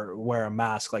or wear a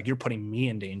mask, like you're putting me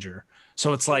in danger.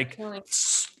 So it's You're like killing.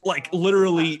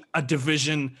 literally a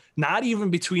division, not even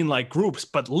between like groups,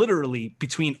 but literally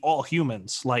between all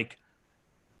humans. Like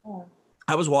Yeah.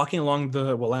 I was walking along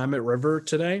the Willamette River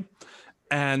today,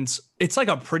 and it's like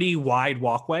a pretty wide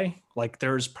walkway. Like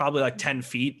there's probably like 10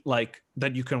 feet like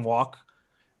that you can walk.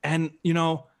 And you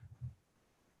know,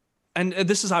 and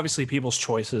this is obviously people's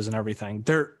choices and everything.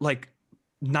 They're like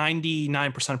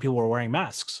 99% of people are wearing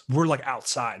masks. We're like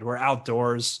outside, we're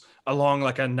outdoors along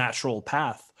like a natural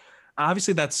path.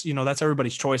 Obviously that's, you know, that's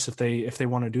everybody's choice if they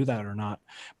want to do that or not.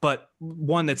 But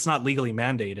one, it's not legally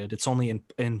mandated. It's only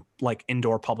in like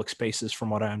indoor public spaces from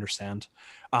what I understand.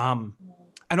 Um,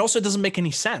 and also it doesn't make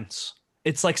any sense.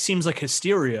 It's like seems like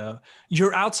hysteria.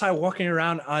 You're outside walking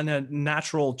around on a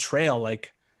natural trail,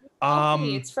 like Healthy.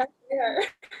 um It's fresh air.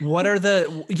 what are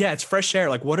the yeah, it's fresh air.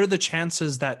 Like what are the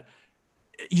chances that,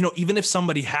 you know, even if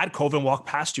somebody had COVID and walked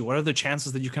past you, what are the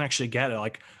chances that you can actually get it?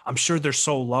 Like I'm sure they're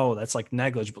so low that's like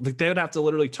negligible. Like they would have to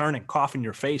literally turn and cough in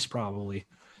your face probably.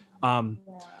 Um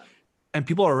Yeah. and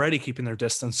people are already keeping their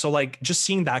distance. So like just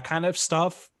seeing that kind of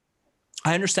stuff,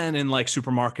 I understand in like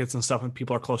supermarkets and stuff when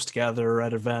people are close together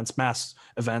at events, mass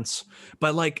events,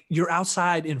 but like you're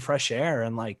outside in fresh air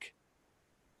and like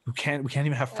we can't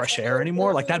even have Yeah. fresh air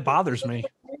anymore. Like that You're bothers supposed me. to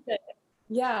breathe it.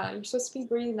 Yeah, you're supposed to be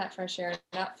breathing that fresh air,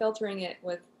 not filtering it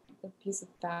with a piece of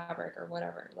fabric or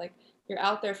whatever. Like you're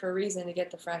out there for a reason to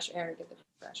get the fresh air, get the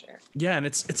fresh air. Yeah, and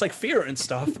it's like fear and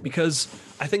stuff because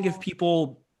I think if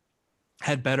people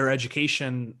had better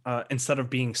education instead of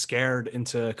being scared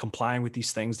into complying with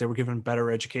these things, they were given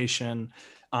better education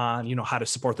on, you know, how to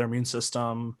support their immune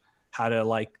system, how to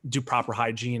like do proper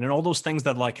hygiene and all those things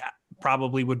that like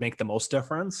probably would make the most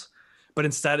difference. But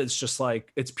instead it's just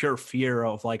like it's pure fear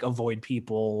of like avoid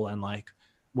people and like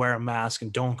wear a mask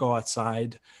and don't go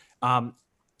outside. um,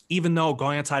 Even though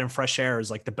going outside in fresh air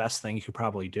is like the best thing you could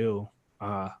probably do,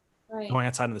 uh, Right. going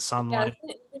outside in the Yeah. sunlight, Isn't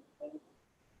it interesting?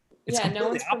 it's Yeah. No completely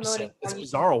one's promoting opposite. how It's a you can.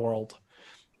 bizarre world.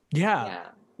 Yeah. Yeah.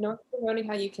 No one's promoting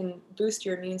how you can boost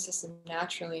your immune system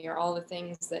naturally, or all the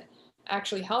things that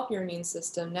actually help your immune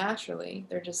system naturally.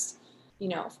 They're just,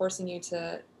 forcing you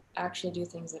to actually do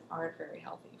things that aren't very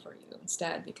healthy for you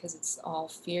instead, because it's all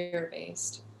fear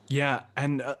based. Yeah,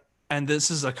 and this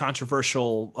is a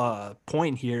controversial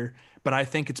point here, but I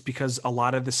think it's because a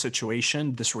lot of the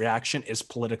situation, this reaction, is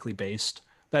politically based.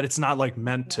 That it's not like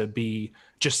meant Yeah. to be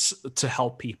just to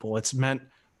help people. It's meant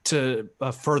to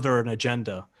further an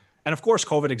agenda. And of course,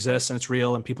 COVID Right. exists and it's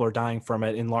real, and people are dying from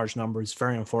it in large numbers.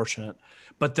 Very unfortunate.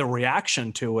 But the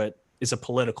reaction to it is a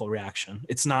political reaction.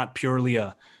 It's not purely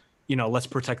a, you know, let's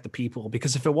protect the people.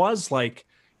 Because if it was like,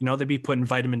 you know, they'd be putting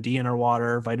vitamin D in our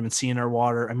water, vitamin C in our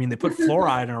water. I mean, they put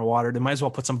fluoride in our water. They might as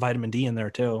well put some vitamin D in there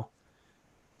too.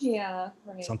 Yeah,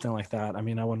 right. Something like that. I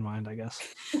mean, I wouldn't mind, I guess.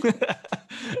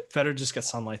 Better just get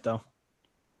sunlight though.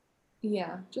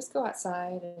 Yeah, just go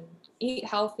outside and eat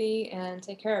healthy and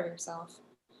take care of yourself.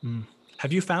 Mm.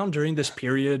 Have you found during this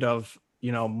period of,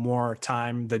 you know, more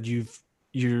time that you've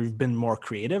been more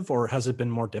creative, or has it been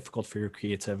more difficult for your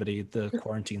creativity, the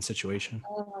quarantine situation?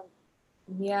 Um,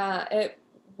 yeah, it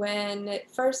when it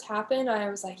first happened, I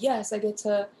was like, yes, I get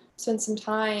to spend some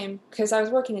time, because I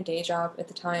was working a day job at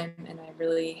the time and I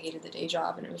really hated the day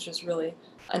job and it was just really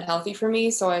unhealthy for me.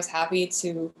 So I was happy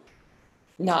to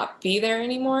not be there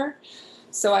anymore.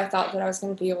 So I thought that I was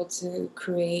going to be able to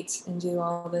create and do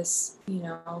all this,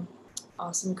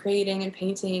 awesome creating and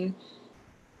painting.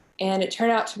 And it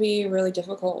turned out to be really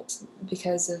difficult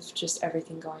because of just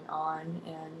everything going on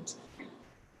and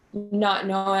not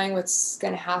knowing what's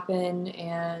going to happen.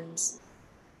 And,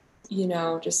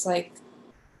 just like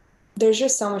there's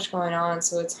just so much going on.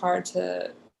 So it's hard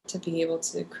to be able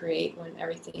to create when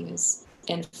everything is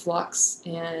in flux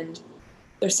and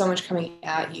there's so much coming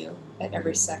at you at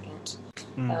every second.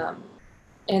 Mm.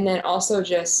 And then also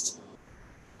just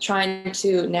trying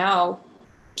to now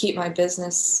keep my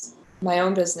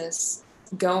own business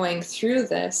going through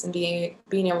this, and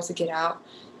being able to get out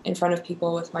in front of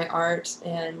people with my art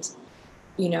and,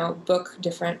 book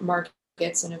different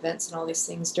markets and events and all these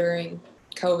things during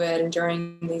COVID and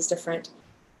during these different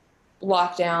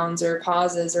lockdowns or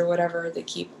pauses or whatever that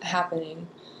keep happening.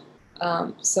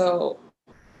 So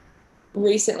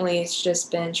recently it's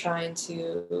just been trying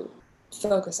to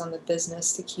focus on the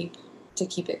business to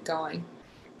keep it going.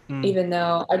 Even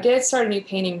though I did start a new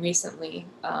painting recently,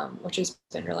 which has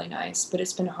been really nice, but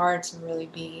it's been hard to really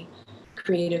be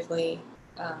creatively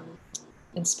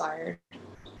inspired.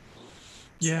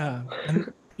 Yeah.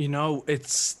 And,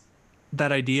 it's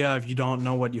that idea of you don't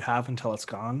know what you have until it's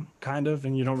gone, kind of,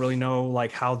 and you don't really know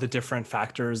like how the different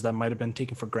factors that might have been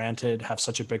taken for granted have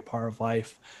such a big part of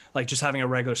life. Like just having a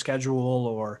regular schedule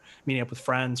or meeting up with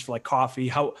friends for like coffee,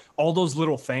 how all those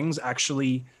little things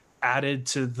actually added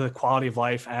to the quality of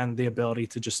life and the ability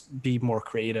to just be more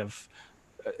creative.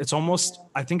 It's almost,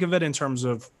 I think of it in terms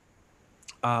of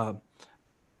uh,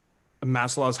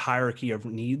 Maslow's hierarchy of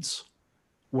needs,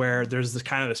 where there's this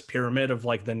kind of this pyramid of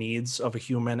like the needs of a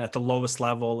human. At the lowest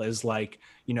level is like,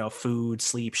 food,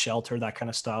 sleep, shelter, that kind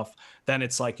of stuff. Then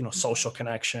it's like, social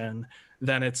connection.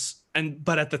 Then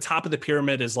but at the top of the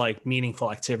pyramid is like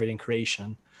meaningful activity and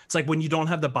creation. It's like when you don't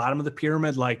have the bottom of the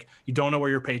pyramid, like you don't know where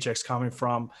your paycheck's coming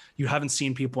from. You haven't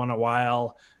seen people in a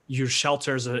while. Your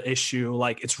shelter's an issue.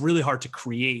 Like it's really hard to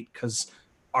create because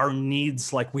our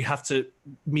needs, like we have to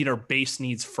meet our base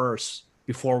needs first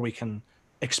before we can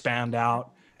expand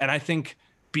out. And I think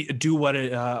do what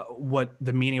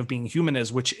the meaning of being human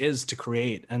is, which is to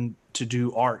create and to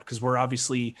do art, because we're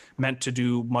obviously meant to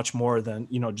do much more than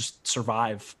just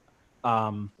survive.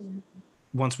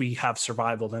 Once we have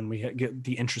survival, then we get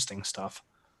the interesting stuff.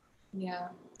 Yeah,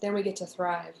 then we get to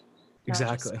thrive.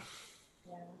 Exactly.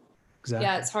 Exactly.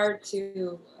 Yeah, it's hard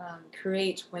to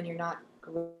create when you're not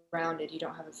grounded. You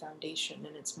don't have a foundation,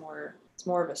 and it's more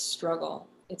of a struggle.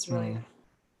 It's really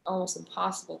almost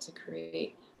impossible to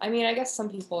create. I mean, I guess some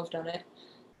people have done it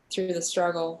through the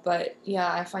struggle, but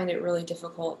yeah, I find it really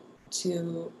difficult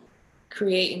to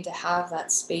create and to have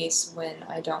that space when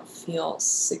I don't feel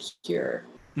secure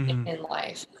in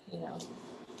life,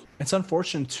 It's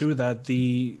unfortunate too that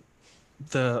the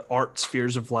art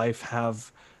spheres of life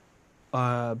have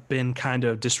been kind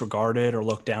of disregarded or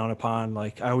looked down upon.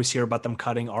 Like I always hear about them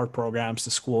cutting art programs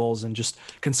to schools and just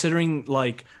considering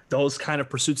like those kind of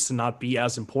pursuits to not be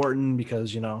as important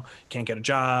because you can't get a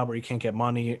job or you can't get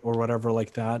money or whatever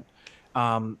like that.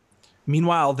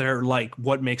 Meanwhile, they're like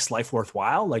what makes life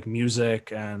worthwhile, like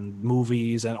music and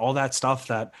movies and all that stuff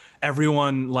that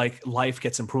everyone like life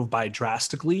gets improved by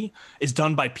drastically is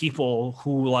done by people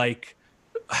who like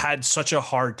had such a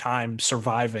hard time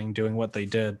surviving doing what they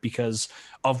did because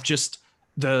of just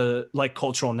the like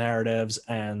cultural narratives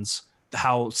and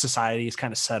how society is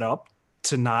kind of set up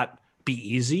to not be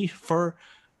easy for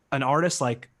an artist.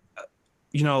 Like,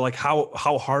 like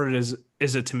how hard is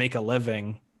it to make a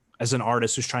living as an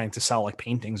artist who's trying to sell like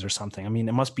paintings or something? I mean,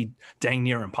 it must be dang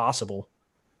near impossible.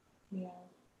 Yeah.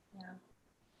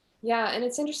 And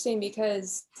it's interesting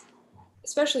because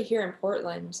especially here in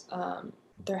Portland,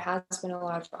 there has been a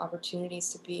lot of opportunities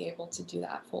to be able to do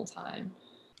that full time,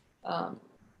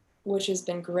 which has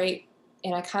been great.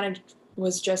 And I kind of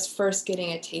was just first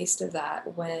getting a taste of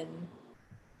that when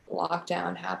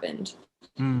lockdown happened.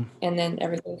 And then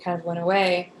everything kind of went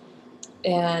away.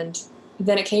 And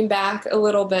then it came back a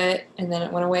little bit and then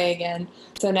it went away again.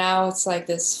 So now it's like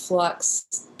this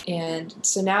flux. And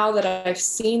so now that I've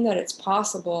seen that it's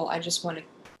possible, I just want to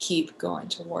keep going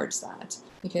towards that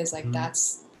because like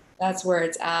that's where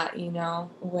it's at,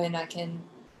 when I can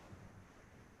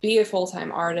be a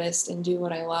full-time artist and do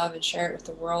what I love and share it with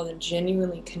the world and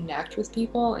genuinely connect with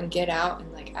people and get out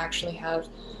and like actually have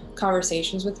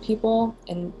conversations with people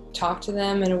and talk to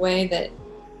them in a way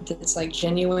that's like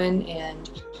genuine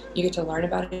and you get to learn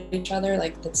about each other.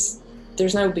 Like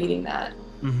there's no beating that.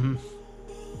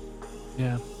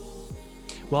 Yeah.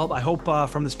 Well, I hope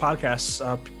from this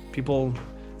podcast, people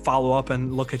follow up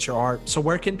and look at your art. So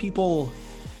where can people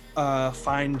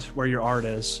find where your art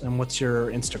is and what's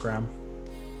your Instagram?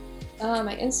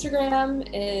 My Instagram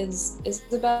is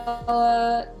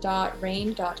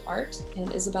isabella.rain.art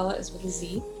and Isabella is with a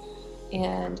Z.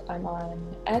 And I'm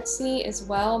on Etsy as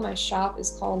well. My shop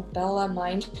is called Bella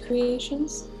Mind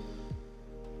Creations.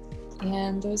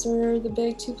 And those are the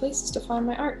big two places to find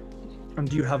my art. And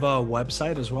do you have a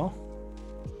website as well?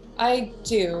 I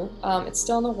do. It's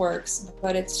still in the works,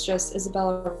 but it's just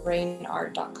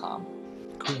isabellarainart.com.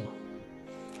 Cool.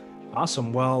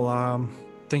 Awesome. Well,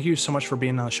 thank you so much for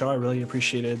being on the show. I really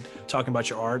appreciated talking about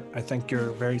your art. I think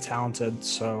you're very talented.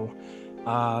 So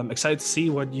I'm excited to see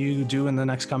what you do in the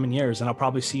next coming years. And I'll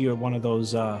probably see you at one of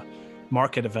those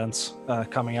market events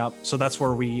coming up. So that's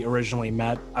where we originally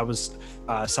met. I was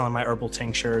selling my herbal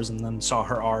tinctures and then saw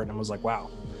her art and was like, wow.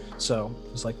 So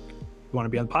it was like, you want to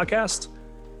be on the podcast?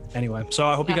 Anyway, so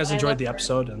I hope you guys enjoyed the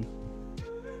episode. And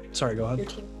sorry, go ahead. Your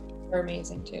team are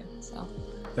amazing too. So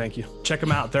thank you. Check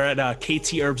them out. They're at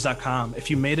ktherbs.com. If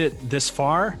you made it this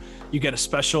far, you get a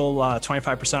special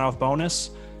 25% off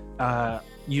bonus.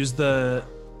 Use the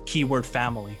keyword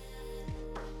family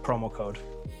promo code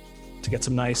to get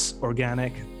some nice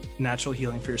organic natural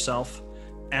healing for yourself.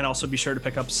 And also be sure to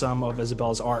pick up some of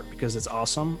Isabella's art because it's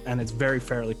awesome and it's very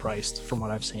fairly priced from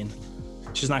what I've seen.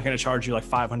 She's not going to charge you like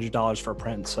 $500 for a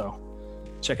print, so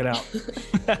check it out.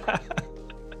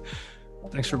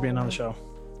 Thanks for being on the show.